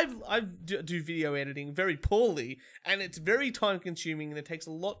 which I do video editing very poorly, and it's very time consuming and it takes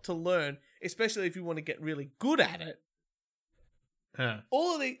a lot to learn, especially if you want to get really good at it.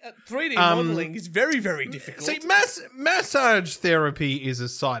 All of the 3D modeling is very, very difficult. See, massage therapy is a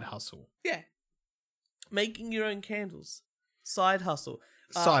side hustle. Yeah. Making your own candles. Side hustle.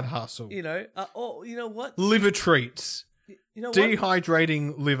 Side hustle. Or you know what? Liver treats. You know what?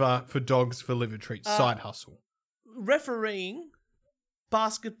 Dehydrating liver for dogs for liver treats. Side hustle. Refereeing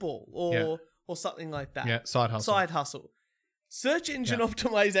basketball or something like that. Yeah, side hustle. Side hustle. Search engine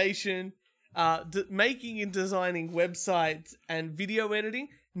optimization, making and designing websites and video editing.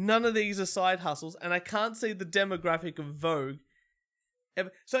 None of these are side hustles, and I can't see the demographic of Vogue.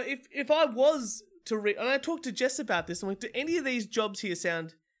 So if I was to read, and I talked to Jess about this, I'm like, do any of these jobs here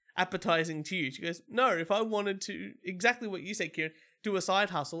sound appetizing to you? She goes, no, if I wanted to, exactly what you said, Kieran, do a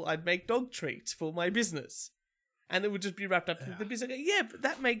side hustle, I'd make dog treats for my business. And it would just be wrapped up in the business. Yeah, but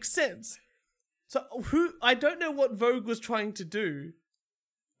that makes sense. So I don't know what Vogue was trying to do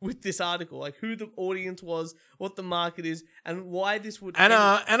with this article, like who the audience was, what the market is, and why this would...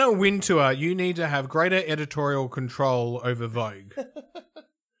 Anna Wintour, you need to have greater editorial control over Vogue.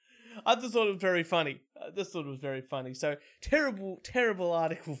 I just thought it was very funny. So, terrible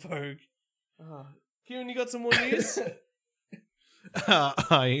article, Vogue. Kieran, you got some more news?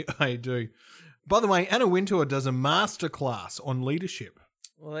 I do. By the way, Anna Wintour does a masterclass on leadership.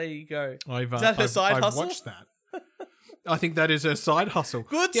 Well, there you go. Is that her side hustle? I've watched that. I think that is her side hustle.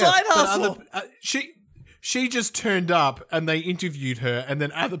 Good side hustle. She just turned up and they interviewed her, and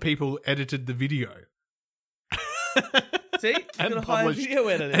then other people edited the video. See, you're gonna hire video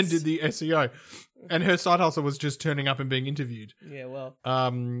editors and did the SEO. And her side hustle was just turning up and being interviewed. Yeah, well,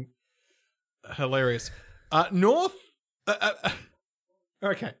 hilarious.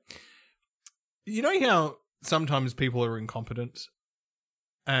 Okay. You know how sometimes people are incompetent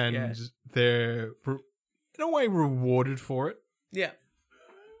and they're in a way rewarded for it? Yeah.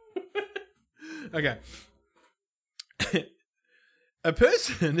 Okay. A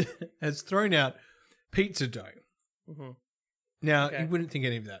person has thrown out pizza dough. Mm-hmm. Now, you wouldn't think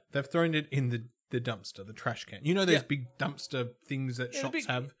any of that. They've thrown it in the dumpster, the trash can. You know those big dumpster things that shops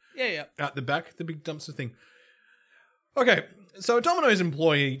have? Yeah. Out the back, the big dumpster thing. Okay, so a Domino's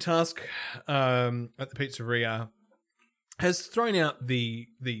employee task at the pizzeria has thrown out the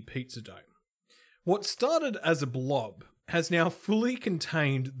pizza dough. What started as a blob has now fully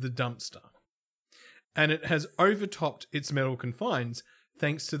contained the dumpster, and it has overtopped its metal confines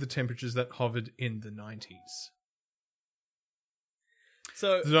thanks to the temperatures that hovered in the 90s.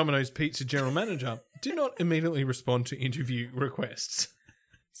 So The Domino's Pizza general manager did not immediately respond to interview requests.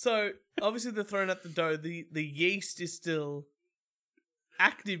 So obviously they're throwing out the dough. The yeast is still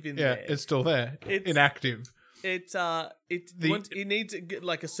active in Yeah, there. it's still there, It's- inactive. It needs to get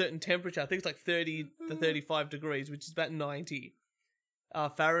like a certain temperature. I think it's like 30 to 35 degrees, which is about 90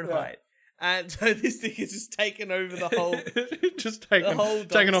 Fahrenheit. And so this thing is just taken over the whole. Just taken whole off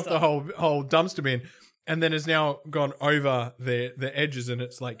the dumpster. whole dumpster bin, and then has now gone over the edges, and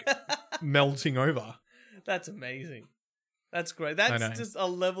it's like melting over. That's amazing. That's great. I know. That's just a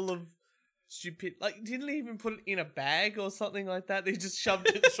level of stupid. Like, didn't he even put it in a bag or something like that? They just shoved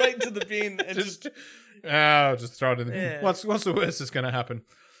it straight into the bin and just. Just throw it in the bin. Yeah. What's the worst that's going to happen?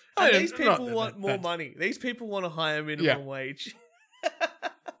 And Oh, these not people that- want that- more that's- money. These people want a higher minimum wage.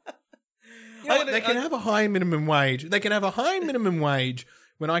 You know what? They can have a high minimum wage. They can have a high minimum wage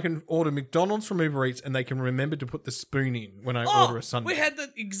when I can order McDonald's from Uber Eats, and they can remember to put the spoon in when I order a sundae. We had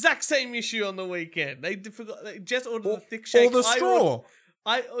the exact same issue on the weekend. They forgot. They just ordered the thick shake. Or the straw.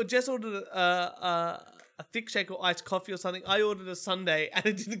 I just ordered a thick shake or iced coffee or something. I ordered a sundae and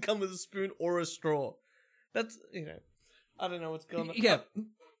it didn't come with a spoon or a straw. That's, I don't know what's going on. Yeah,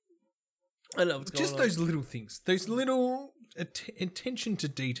 I don't know what's going just on. those little things, those little attention to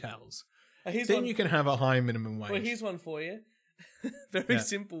details. Here's Then one, you can have a high minimum wage. well, here's one for you. Very Yeah.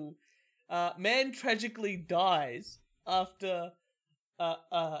 simple. Man tragically dies after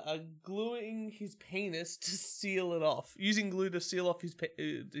gluing his penis to seal it off. Using glue to seal off his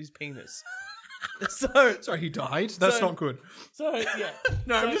penis. Sorry, he died. That's So- not good. So yeah.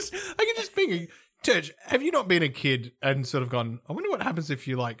 No, So- I can just think, Turch, have you not been a kid and sort of gone, I wonder what happens if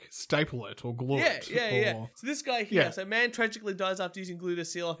you like staple it or glue it? Yeah. or... So this guy here, Yeah. so a man tragically dies after using glue to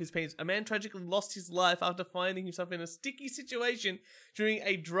seal off his penis. A man tragically lost his life after finding himself in a sticky situation during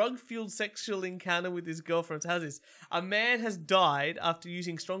a drug-fueled sexual encounter with his girlfriend. So how's this? A man has died after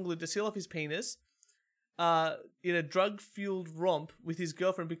using strong glue to seal off his penis in a drug-fueled romp with his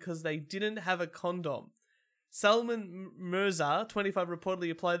girlfriend because they didn't have a condom. Salman Mirza, 25,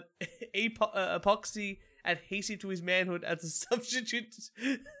 reportedly applied epoxy adhesive to his manhood as a substitute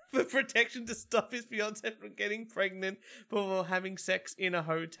for protection to stop his fiancée from getting pregnant before having sex in a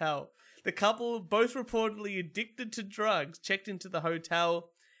hotel. The couple, both reportedly addicted to drugs, checked into the hotel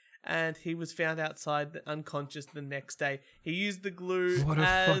and he was found outside unconscious the next day. He used the glue What a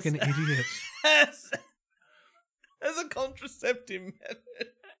as, fucking idiot. as a contraceptive method.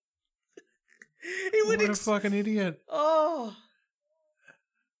 He would What a fucking idiot. Oh,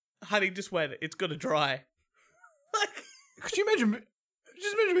 honey, just wait. It's gonna dry. Like, Could you imagine,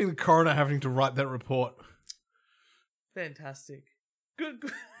 just imagine being the coroner having to write that report? fantastic. Good.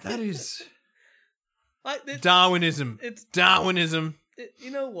 That is Like, Darwinism. it's Darwinism. you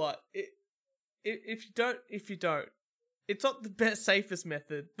know what? If you don't, it's not the best, safest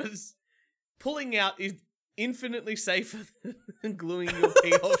method, but pulling out is infinitely safer than gluing your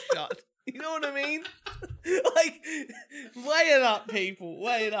pee hole shut. You know what I mean? Like, weigh it up, people.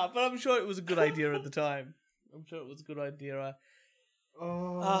 Weigh it up. But I'm sure it was a good idea at the time. I'm sure it was a good idea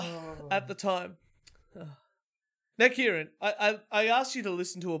at the time. Now, Kieran, I asked you to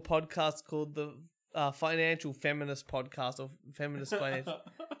listen to a podcast called the Financial Feminist Podcast, or Feminist Financial.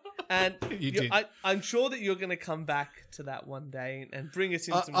 And You did. I'm sure that you're going to come back to that one day and bring us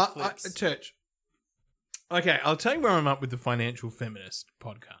in some clips. Church. Okay, I'll tell you where I'm up with the Financial Feminist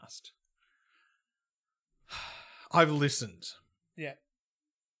podcast. I've listened. Yeah.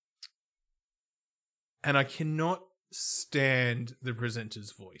 And I cannot stand the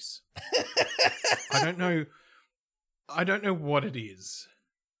presenter's voice. I don't know what it is.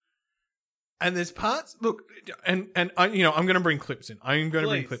 And there's parts, look, and I, I'm going to bring clips in. I'm going to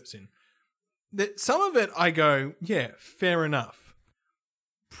bring Please. clips in. That some of it I go, yeah, fair enough.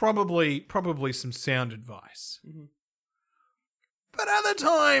 Probably some sound advice. Mhm. But other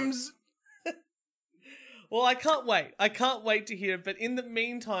times, Well, I can't wait. I can't wait to hear it. But in the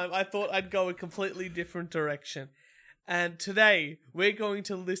meantime, I thought I'd go a completely different direction. And today, we're going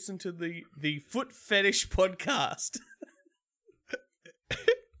to listen to the Foot Fetish podcast.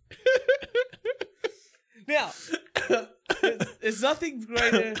 Now, there's nothing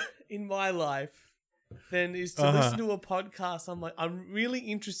greater in my life than is to listen to a podcast. I'm really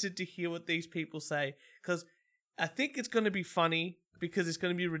interested to hear what these people say, because I think it's going to be funny, because it's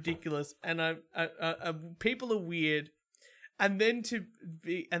going to be ridiculous, and people are weird. And then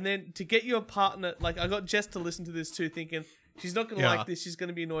to get your partner, like, I got Jess to listen to this too, thinking she's not going to Yeah. like this, she's going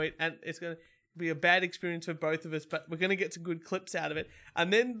to be annoyed, and it's going to. be a bad experience for both of us, but we're going to get some good clips out of it.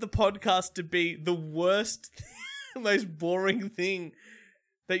 And then the podcast to be the worst, most boring thing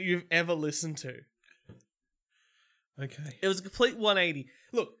that you've ever listened to. Okay. It was a complete 180.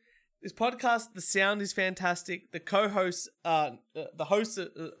 Look, this podcast, the sound is fantastic. The co-hosts, the hosts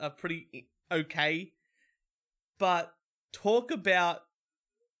are pretty okay. But talk about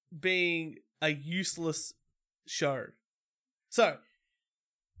being a useless show. So,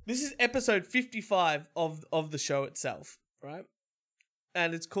 this is episode 55 of the show itself, right?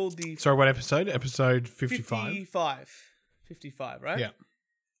 And it's called the... Sorry, what episode? Episode 55? 55, right? Yeah.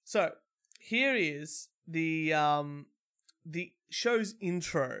 So, here is the show's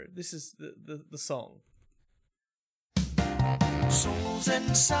intro. This is the song. Souls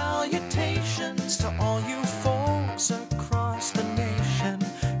and salutations to all you folks across the nation.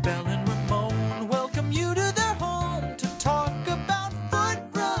 Belle and Ramon welcome you to their home to talk about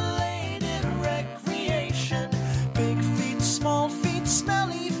foot-related recreation. Big feet, small feet,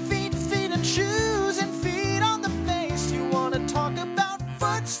 smelly feet, feet and shoes and feet on the face. You want to talk about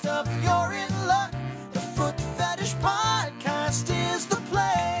foot stuff, you're in luck. The Foot Fetish Podcast is the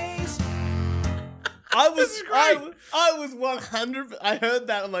place. This is great. I was 100. I heard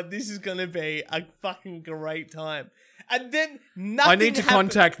that. I'm like, this is gonna be a fucking great time. And then nothing. I need to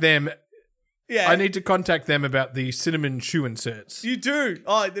happened. contact them. Yeah, I need to contact them about the cinnamon shoe inserts. You do.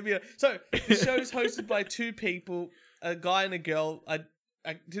 Oh, so the show is hosted by two people, a guy and a girl. I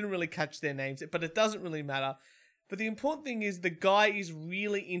didn't really catch their names, but it doesn't really matter. But the important thing is the guy is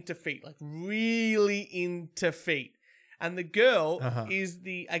really into feet, like really into feet, and the girl is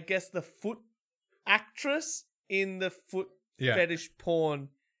the foot actress in the foot fetish porn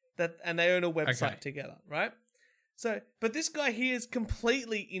and they own a website together, right? So, but this guy here is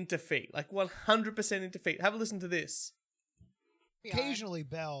completely into feet, like 100% into feet. Have a listen to this. Occasionally,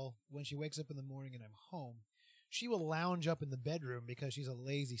 Belle, when she wakes up in the morning and I'm home, she will lounge up in the bedroom because she's a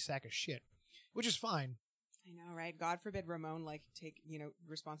lazy sack of shit, which is fine. I know, right? God forbid Ramon take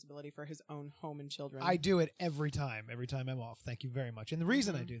responsibility for his own home and children. I do it every time I'm off. Thank you very much. And the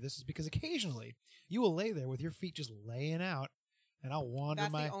reason I do this is because occasionally you will lay there with your feet just laying out, and I'll wander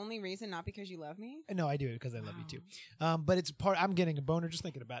That's the only reason, not because you love me? No, I do it because I love you too. But it's I'm getting a boner just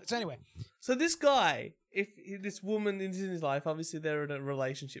thinking about it. So anyway. So this guy, if this woman is in his life, obviously they're in a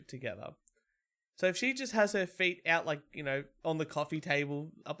relationship together. So if she just has her feet out on the coffee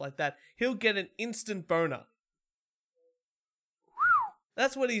table, up like that, he'll get an instant boner.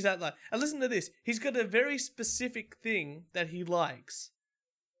 That's what he's at like. And listen to this. He's got a very specific thing that he likes.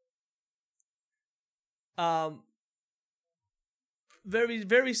 Very,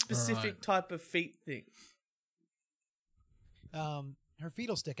 very specific type of feet thing. Her feet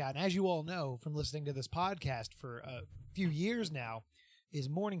will stick out. And as you all know from listening to this podcast for a few years now,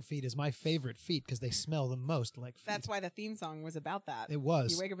 morning feet is my favorite feet because they smell the most like feet. That's why the theme song was about that. It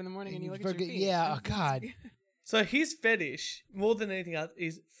was. You wake up in the morning and you look at your feet. Yeah, oh God. So his fetish, more than anything else,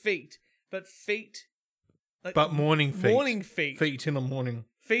 is feet. But feet... But morning feet. Morning feet. Feet in the morning.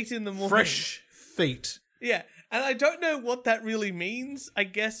 Feet in the morning. Fresh feet. Yeah. And I don't know what that really means. I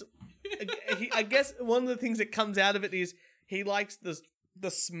guess one of the things that comes out of it is he likes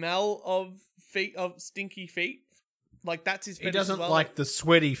the smell of feet, of stinky feet. Like that's his fetish. He doesn't as well. like the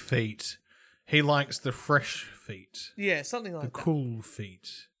sweaty feet. He likes the fresh feet. Yeah, something like the that. The cool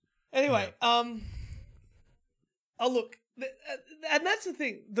feet. Anyway, oh look, and that's the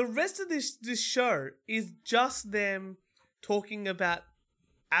thing. The rest of this show is just them talking about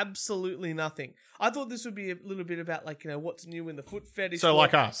absolutely nothing. I thought this would be a little bit about what's new in the foot fetish. So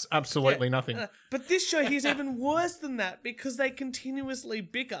like us, absolutely nothing. But this show here is even worse than that because they continuously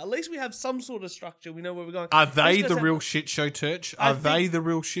bicker. At least we have some sort of structure. We know where we're going. Are they the real shit show, Turch? Are they the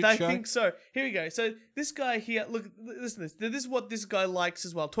real shit show? I think so. Here we go. So this guy here, look, listen to this. This is what this guy likes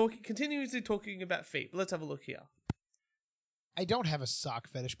as well. Continuously talking about feet. Let's have a look here. I don't have a sock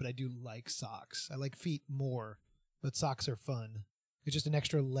fetish, but I do like socks. I like feet more, but socks are fun. It's just an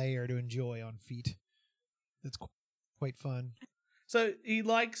extra layer to enjoy on feet. That's quite fun. So he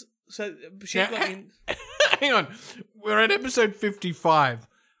likes... So she got in... Hang on. We're at episode 55.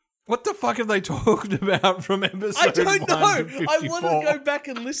 What the fuck have they talked about from episode 1 I don't know. I want to go go back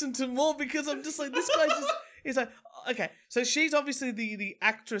and listen to more because I'm just like, this guy just... He's like, okay. So she's obviously the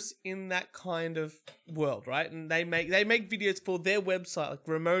actress in that kind of world, right? And they make videos for their website, like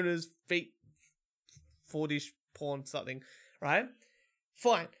Ramona's Feet 40 porn something, right?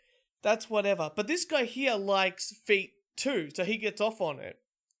 Fine. That's whatever. But this guy here likes feet too, so he gets off on it.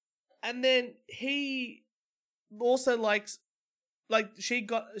 And then he also likes,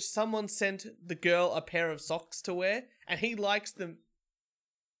 someone sent the girl a pair of socks to wear, and he likes them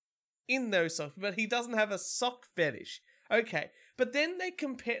in those socks, but he doesn't have a sock fetish. Okay, but then they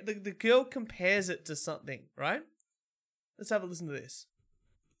compare. The girl compares it to something, right? Let's have a listen to this.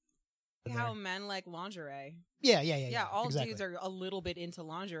 How men like lingerie. Yeah. All exactly. dudes are a little bit into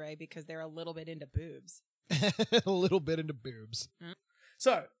lingerie because they're a little bit into boobs. a little bit into boobs.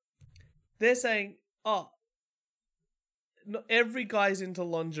 So they're saying, oh, not every guy's into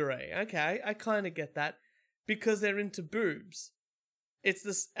lingerie. Okay, I kind of get that because they're into boobs. It's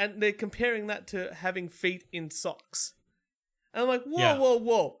this, and they're comparing that to having feet in socks. And I'm like,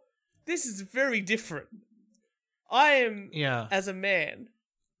 whoa. This is very different. I am, as a man.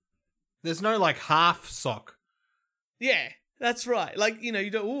 There's no like half sock. Yeah, that's right. Like, you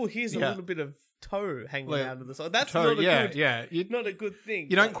don't, oh, here's a little bit of toe hanging out of the sock. That's toe, not a good, not a good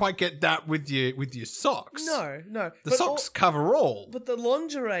thing. You don't quite get that with your socks. No. The socks cover all. But the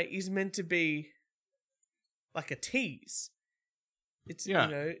lingerie is meant to be like a tease. It's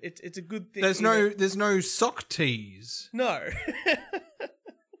it's a good thing. There's no sock tease. No.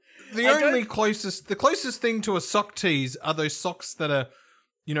 The closest thing to a sock tease are those socks that are,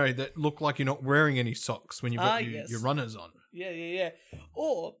 that look like you're not wearing any socks when you've got your runners on. Yeah.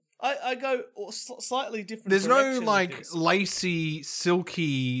 Or I go slightly different. There's no direction like with this. lacy,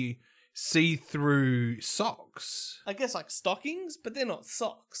 silky, see-through socks. I guess like stockings, but they're not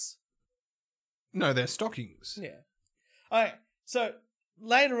socks. No, they're stockings. Yeah. Alright, so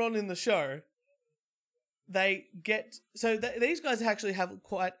later on in the show, they get... So these guys actually have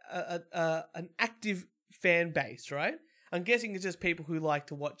quite an active fan base, right? I'm guessing it's just people who like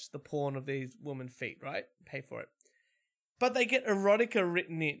to watch the porn of these women's feet, right? Pay for it. But they get erotica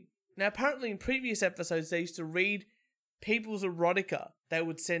written in. Now, apparently in previous episodes, they used to read people's erotica they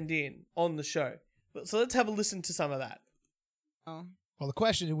would send in on the show. So let's have a listen to some of that. Oh. Well, the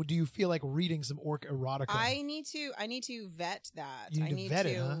question is, do you feel like reading some orc erotica? I need to vet that. You need to vet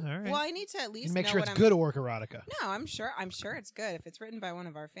it, huh? All right. Well, I need to at least make know sure it's what good orc erotica. No, I'm sure it's good. If it's written by one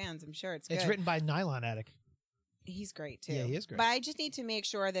of our fans, I'm sure it's good. It's written by Nylon Addict. He's great too. Yeah, he is great. But I just need to make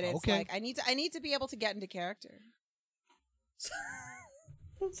sure that it's Okay. like I need to be able to get into character.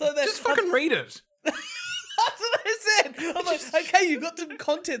 So Just fucking read it. That's what I said. I'm like, okay, you got some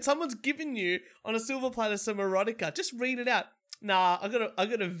content. Someone's given you on a silver platter some erotica. Just read it out. Nah, I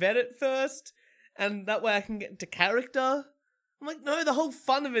gotta vet it first, and that way I can get into character. I'm like, no, the whole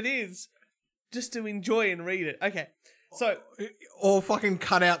fun of it is just to enjoy and read it. Okay, so Or fucking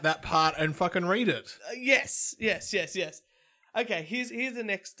cut out that part and fucking read it. yes. Okay, here's the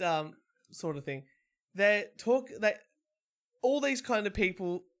next sort of thing. All these kind of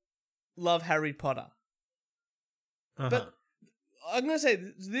people love Harry Potter. But I'm going to say,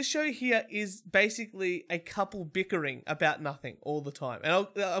 this show here is basically a couple bickering about nothing all the time. And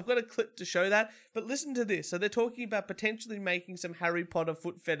I've got a clip to show that, but listen to this. So they're talking about potentially making some Harry Potter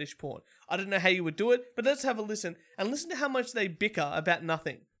foot fetish porn. I don't know how you would do it, but let's have a listen. And listen to how much they bicker about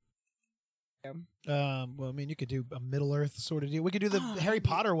nothing. Well, I mean, you could do a Middle Earth sort of deal. We could do the Harry that'd be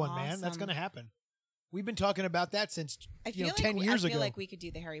Potter one, man. That's awesome. going to happen. We've been talking about that since I feel 10 years I ago. feel like we could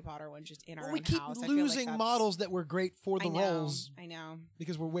do the Harry Potter one just in our Well, we own keep house. I feel like losing that's- models that were great for the roles I know.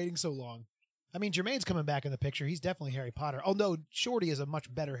 because we're waiting so long. I mean, Jermaine's coming back in the picture. He's definitely Harry Potter. Oh, no, Shorty is a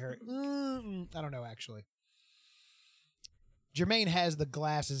much better Harry. I don't know, actually. Jermaine has the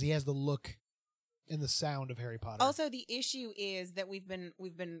glasses. He has the look and the sound of Harry Potter. Also, the issue is that we've been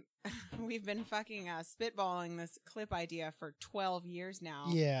fucking spitballing this clip idea for 12 years now.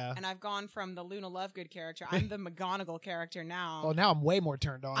 Yeah. And I've gone from the Luna Lovegood character. I'm the McGonagall character now. Oh, now I'm way more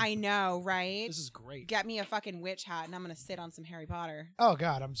turned on. I know, right? This is great. Get me a fucking witch hat, and I'm gonna sit on some Harry Potter. Oh,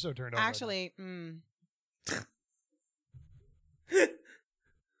 God, I'm so turned on. Actually,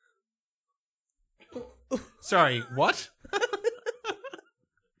 Sorry, what?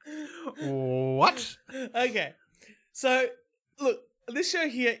 What? Okay, so look, this show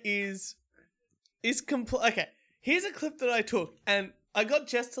here is complete. Okay, here's a clip that I took, and I got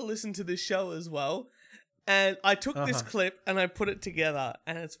Jess to listen to this show as well, and I took this clip and I put it together,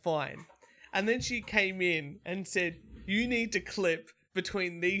 and it's fine. And then she came in and said, "You need to clip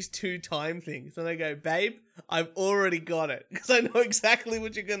between these two time things," and I go, "Babe, I've already got it because I know exactly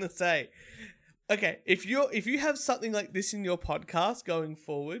what you're gonna say." Okay, if you have something like this in your podcast going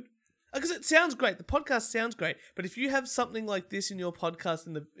forward. Because it sounds great. The podcast sounds great. But if you have something like this in your podcast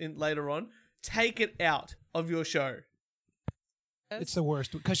in later on, take it out of your show. It's the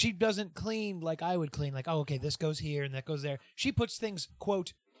worst because she doesn't clean like I would clean. Like, oh, okay, this goes here and that goes there. She puts things,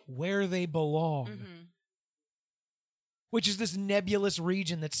 quote, where they belong, which is this nebulous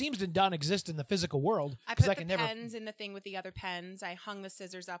region that seems to not exist in the physical world. I 'cause put can the never. pens in the thing with the other pens. I hung the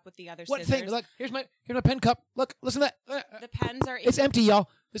scissors up with the other What scissors. thing? Look, here's my pen cup. Look, listen to that. The pens are in It's empty, y'all.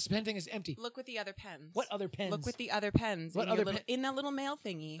 This pen thing is empty. Look with the other pens. What other pens? Look with the other pens. What in, your other little, in that little mail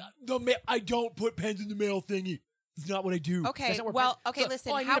thingy. I don't put pens in the mail thingy. It's not what I do. Okay, That's not where well, pens- okay,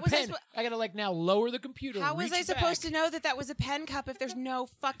 listen, Oh, I how need a was I pen. suppo- I gotta like now lower the computer. How was reach I supposed back. to know that that was a pen cup if there's no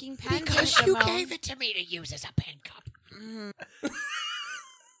fucking pens in Because it, you Simone? gave it to me to use as a pen cup.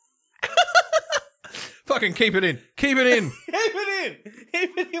 Fucking keep it in. Keep it in. Keep it in.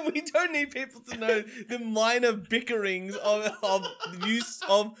 Keep it in. We don't need people to know the minor bickerings of use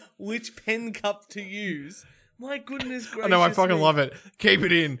of which pen cup to use. My goodness gracious. I know, I fucking love it. Keep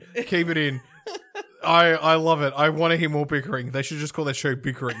it in. Keep it in. I love it. I want to hear more bickering. They should just call their show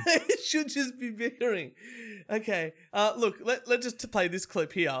Bickering. It should just be bickering. Okay. Look, let's just play this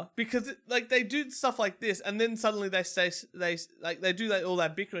clip here because like they do stuff like this, and then suddenly they do like all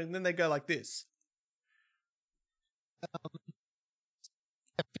that bickering, and then they go like this.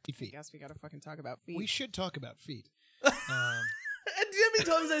 I Feet. guess we gotta fucking talk about feet. We should talk about feet. And do you know how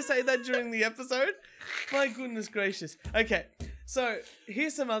many times they say that during the episode? My goodness gracious. Okay, so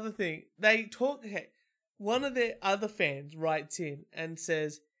here's some other thing. They talk. Okay, one of their other fans writes in and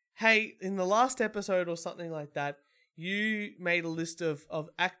says, "Hey, in the last episode or something like that, you made a list of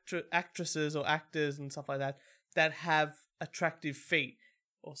actresses or actors and stuff like that have attractive feet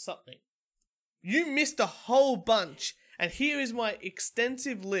or something. You missed a whole bunch, and here is my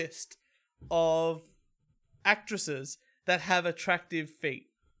extensive list of actresses that have attractive feet,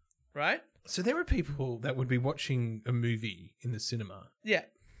 right? So there are people that would be watching a movie in the cinema Yeah,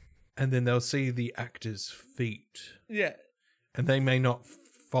 and then they'll see the actor's feet yeah, and they may not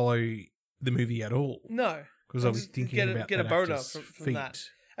follow the movie at all no. because I'll be Just thinking get a- about get a that boner actor's from feet. that.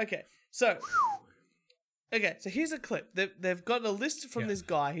 Okay, so here's a clip. They've got a list from Yeah. this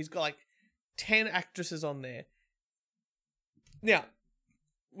guy. He's got like 10 actresses on there. Now,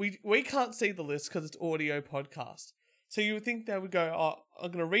 we can't see the list because it's audio podcast. So you would think they would go, oh,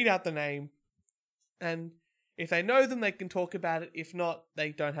 I'm going to read out the name, and if they know them, they can talk about it. If not,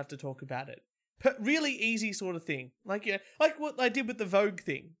 they don't have to talk about it. Really easy sort of thing. Like, yeah, like what I did with the Vogue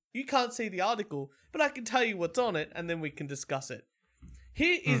thing. You can't see the article, but I can tell you what's on it, and then we can discuss it.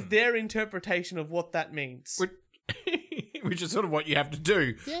 Here is their interpretation of what that means. Which is sort of what you have to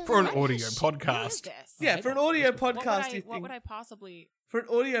do Yeah. for an What audio is this? podcast. Yeah, for an audio What would podcast, I, you what think would I possibly? for an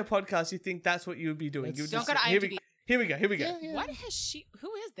audio podcast, you think that's what you would be doing. Let's- You would Don't just go to say, IMDb. Here we go. Yeah, yeah. What has she? Who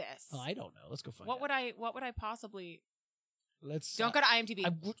is this? Oh, I don't know. Let's go find What out. would I possibly? Let's Don't go to IMDb. I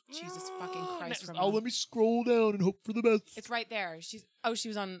would- Jesus fucking Christ! From let me scroll down and hope for the best. It's right there. She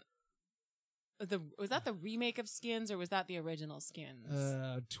was on. Was that the remake of Skins or was that the original Skins?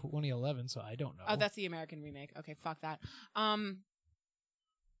 2011. So I don't know. Oh, that's the American remake. Okay, fuck that. I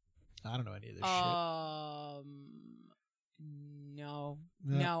don't know any of this No, Nope.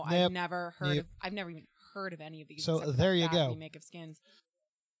 no, Nope. I've never heard Nope. of. I've never even heard of any of these. So, except for there you that go. Remake of Skins.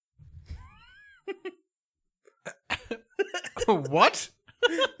 What?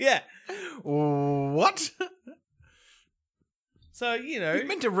 Yeah. What? So, you know, You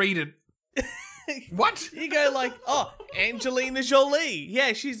meant to read it. What? you go like, oh, Angelina Jolie.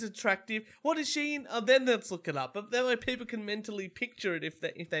 Yeah, she's attractive. What is she in? Oh, then let's look it up. But that way people can mentally picture it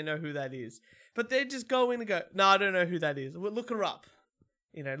if they know who that is. But they just go in and go, no, I don't know who that is. Well, look her up.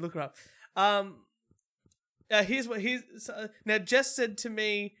 You know, look her up. Now Jess said to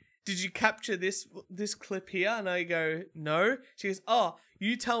me, did you capture this clip here? And I go, no. She goes, oh,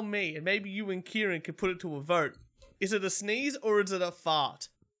 you tell me, and maybe you and Kieran could put it to a vote. Is it a sneeze or is it a fart?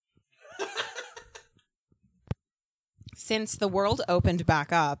 Since the world opened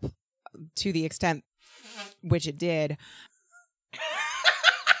back up, to the extent which it did.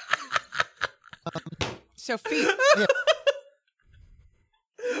 So feet.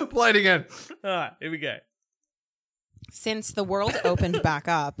 Play it again. All right, here we go. Since the world opened back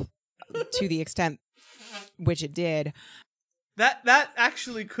up, to the extent which it did. That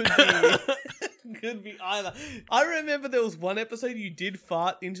actually could be either. I remember there was one episode you did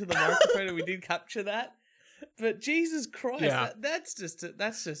fart into the microphone and we did capture that. But Jesus Christ, Yeah. that's just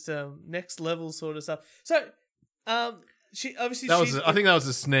next level sort of stuff. So, she obviously That was. she's- I think that was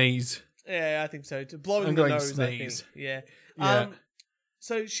a sneeze. yeah, I think so. To blowing I'm the going nose, I sneeze. think. Yeah. Yeah.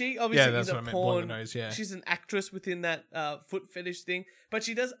 So she obviously Yeah, that's is what a I meant. Blowing porn. the nose. Yeah. She's an actress within that foot fetish thing, but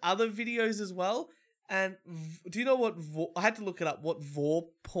she does other videos as well. And do you know what? I had to look it up. What vor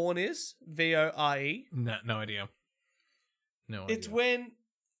porn is? VORE. No idea. No idea. It's when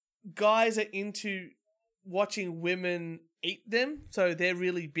guys are into watching women eat them. So they're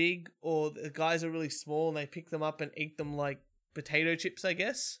really big, or the guys are really small, and they pick them up and eat them like potato chips, I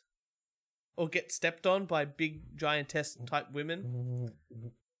guess, or get stepped on by big giantess type women.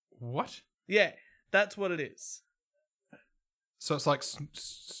 What? Yeah, that's what it is. So it's like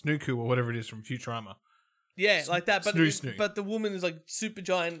Snooku or whatever it is from Futurama. Yeah, like that. But Snoo. but the woman is like super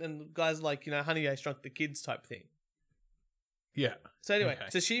giant, and the guy's like, Honey, I Shrunk the Kids type thing. Yeah. So anyway, Okay.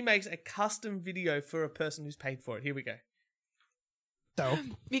 so she makes a custom video for a person who's paid for it. Here we go. So,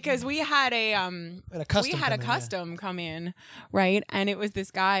 Because we had a and a custom. we had a come in, yeah. custom come in, right? And it was this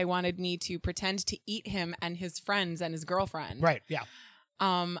guy wanted me to pretend to eat him and his friends and his girlfriend. Right. Yeah.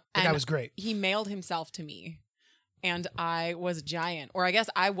 The The guy was great. He mailed himself to me, and I was a giant, or I guess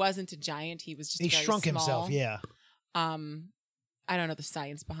I wasn't a giant. He was just He very shrunk small. himself. Yeah. I don't know the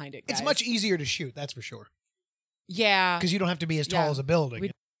science behind it. It's guys. much easier to shoot. That's for sure. Yeah. Because you don't have to be as tall Yeah. as a building.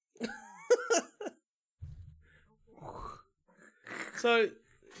 We- So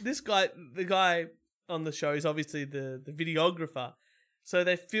this guy, the guy on the show is obviously the videographer. So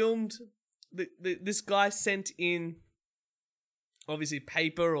they filmed this guy sent in obviously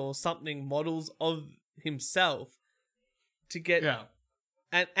paper or something, models of himself to get Yeah.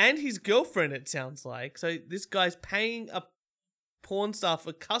 and his girlfriend, it sounds like. So this guy's paying a porn star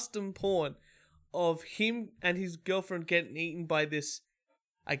for custom porn of him and his girlfriend getting eaten by this,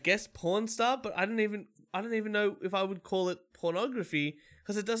 I guess, porn star, but I don't even know if I would call it pornography,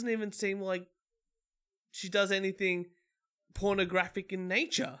 because it doesn't even seem like she does anything pornographic in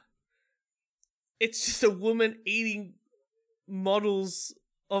nature. It's just a woman eating models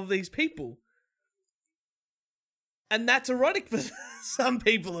of these people. And that's erotic for some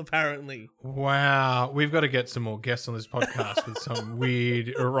people, apparently. Wow. We've got to get some more guests on this podcast with some weird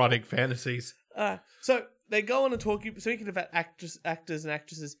erotic fantasies. So they go on and talk, speaking about actors and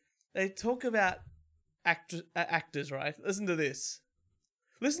actresses, they talk about actors, right? Listen to this.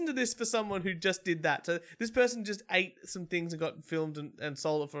 Listen to this for someone who just did that. So this person just ate some things and got filmed and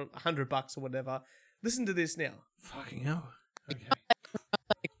sold it for $100 or whatever. Listen to this now. Fucking hell. Okay.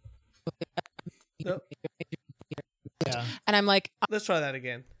 No, Yeah. And I'm like, let's try that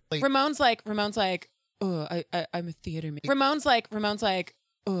again. Ramon's like, oh, I'm a theater major. Ramon's like,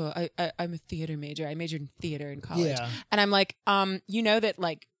 oh, I'm a theater major. I majored in theater in college. Yeah. And I'm like, you know that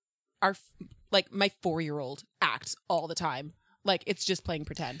like my 4-year-old acts all the time. Like it's just playing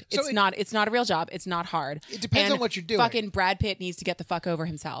pretend. So It's not a real job. It's not hard. It depends And on what you're doing. Fucking Brad Pitt needs to get the fuck over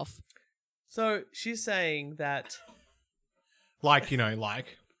himself. So she's saying that Like. yeah,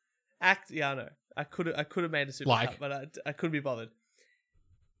 I know. I could have made a super cut, but I couldn't be bothered.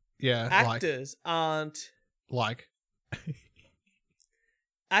 Yeah. Actors aren't Like.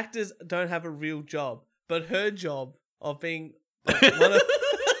 actors don't have a real job, but her job of being one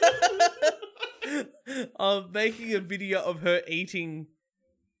of making a video of her eating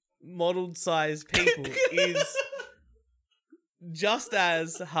modeled sized people is just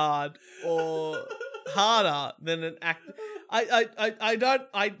as hard or harder than an actor.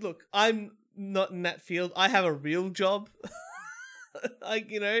 Look, I'm not in that field. I have a real job. But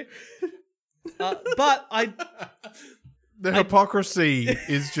The hypocrisy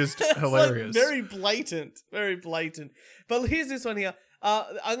is just it's hilarious. like very blatant, very blatant. But here's this one here.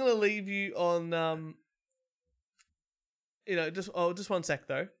 I'm gonna leave you on just 1 sec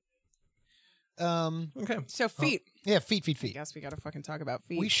though. Okay. So feet. Yeah, feet. I guess we gotta fucking talk about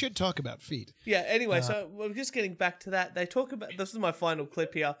feet. We should talk about feet. Yeah. Anyway, so we're just getting back to that. They talk about this is my final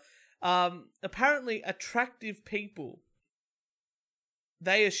clip here. Apparently, attractive people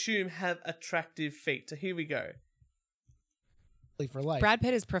they assume have attractive feet. So here we go. For life. Brad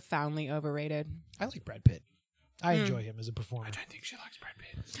Pitt is profoundly overrated. I like Brad Pitt. I enjoy him as a performer. I don't think she likes Brad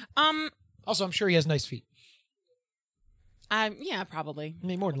Pitt. Also, I'm sure he has nice feet. Yeah, probably. I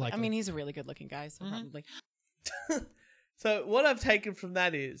mean, more than likely. I mean, he's a really good looking guy, so probably. So what I've taken from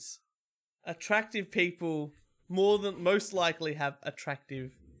that is attractive people most likely have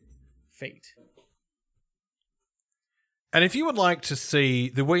attractive feet. And if you would like to see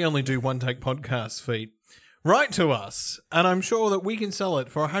the We Only Do One Take podcast feed, write to us, and I'm sure that we can sell it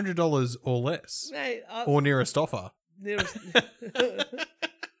for $100 or less, Hey, or nearest offer. nearest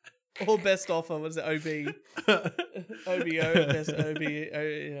or best offer was it OB OBO best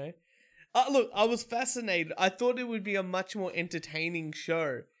OBO look, I was fascinated. I thought it would be a much more entertaining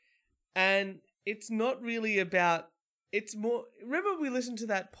show, and it's not really about. It's more. Remember we listened to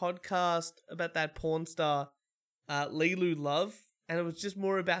that podcast about that porn star, Lilu Love, and it was just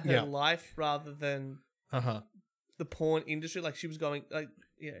more about her Yeah. life rather than the porn industry. Like she was going to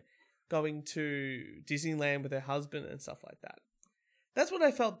Disneyland with her husband and stuff like that. That's what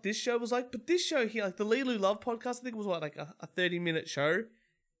I felt this show was like. But this show here, like the Lilu Love podcast, I think it was like a 30-minute show,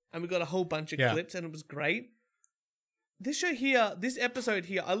 and we got a whole bunch of clips, and it was great. This show here, this episode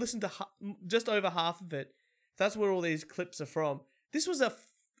here, I listened to just over half of it. That's where all these clips are from. This was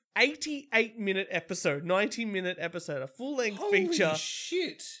 88-minute episode, 90-minute episode, a full-length feature.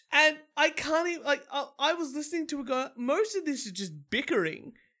 shit. And I can't even, like, I was listening to it go, most of this is just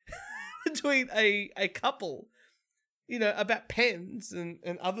bickering between a couple, you know, about pens and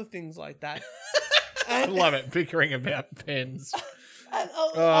other things like that. I love it, bickering about pens. And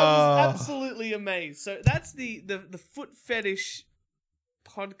I was absolutely amazed. So that's the foot fetish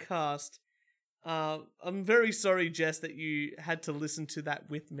podcast. I'm very sorry, Jess, that you had to listen to that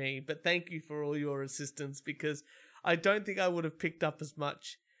with me, but thank you for all your assistance, because I don't think I would have picked up as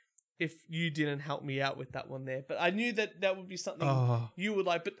much if you didn't help me out with that one there. But I knew that would be something you would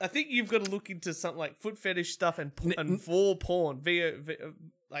like. But I think you've got to look into something like foot fetish stuff and vor porn,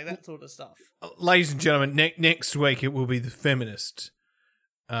 like that sort of stuff. Ladies and gentlemen, next week it will be the feminist.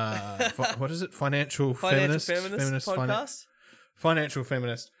 What is it? Financial feminist podcast? Financial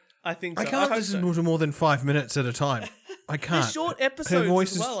feminist. I think so. I can't listen to more than 5 minutes at a time. I can't. They're short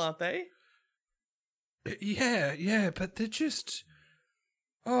episodes as well, aren't they? Yeah, but they're just...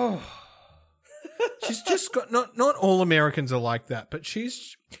 Oh... She's just got... Not all Americans are like that, but she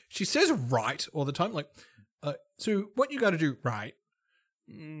says right all the time. Like, so what you got to do, right?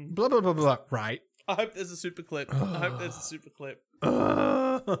 Blah, blah, blah, blah, right? I hope there's a super clip.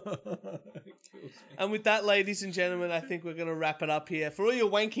 And with that, ladies and gentlemen, I think we're going to wrap it up here. For all your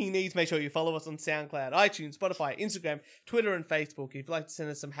wanking needs, make sure you follow us on SoundCloud, iTunes, Spotify, Instagram, Twitter, and Facebook. If you'd like to send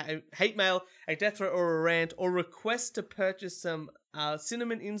us some hate mail, a death threat or a rant, or request to purchase some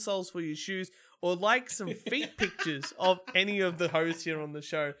cinnamon insoles for your shoes, or like some feet pictures of any of the hosts here on the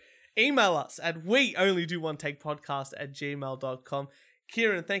show, email us at weonlydoontakepodcast@gmail.com.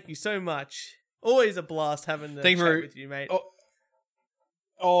 Kieran, thank you so much. Always a blast having the chat with you, mate.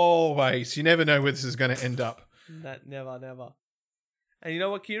 Always. You never know where this is going to end up. Never. And you know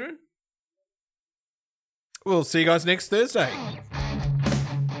what, Kieran? We'll see you guys next Thursday.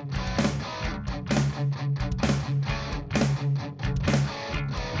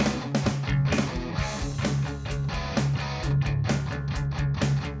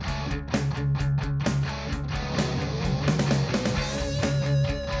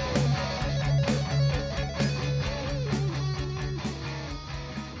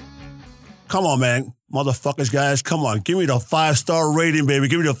 Come on, man. Motherfuckers, guys, come on. Give me the 5-star rating, baby.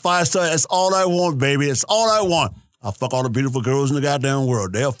 Give me the 5-star. That's all I want, baby. That's all I want. I'll fuck all the beautiful girls in the goddamn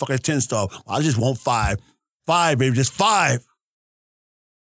world. They'll fuck a 10-star. I just want 5. 5, baby. Just 5.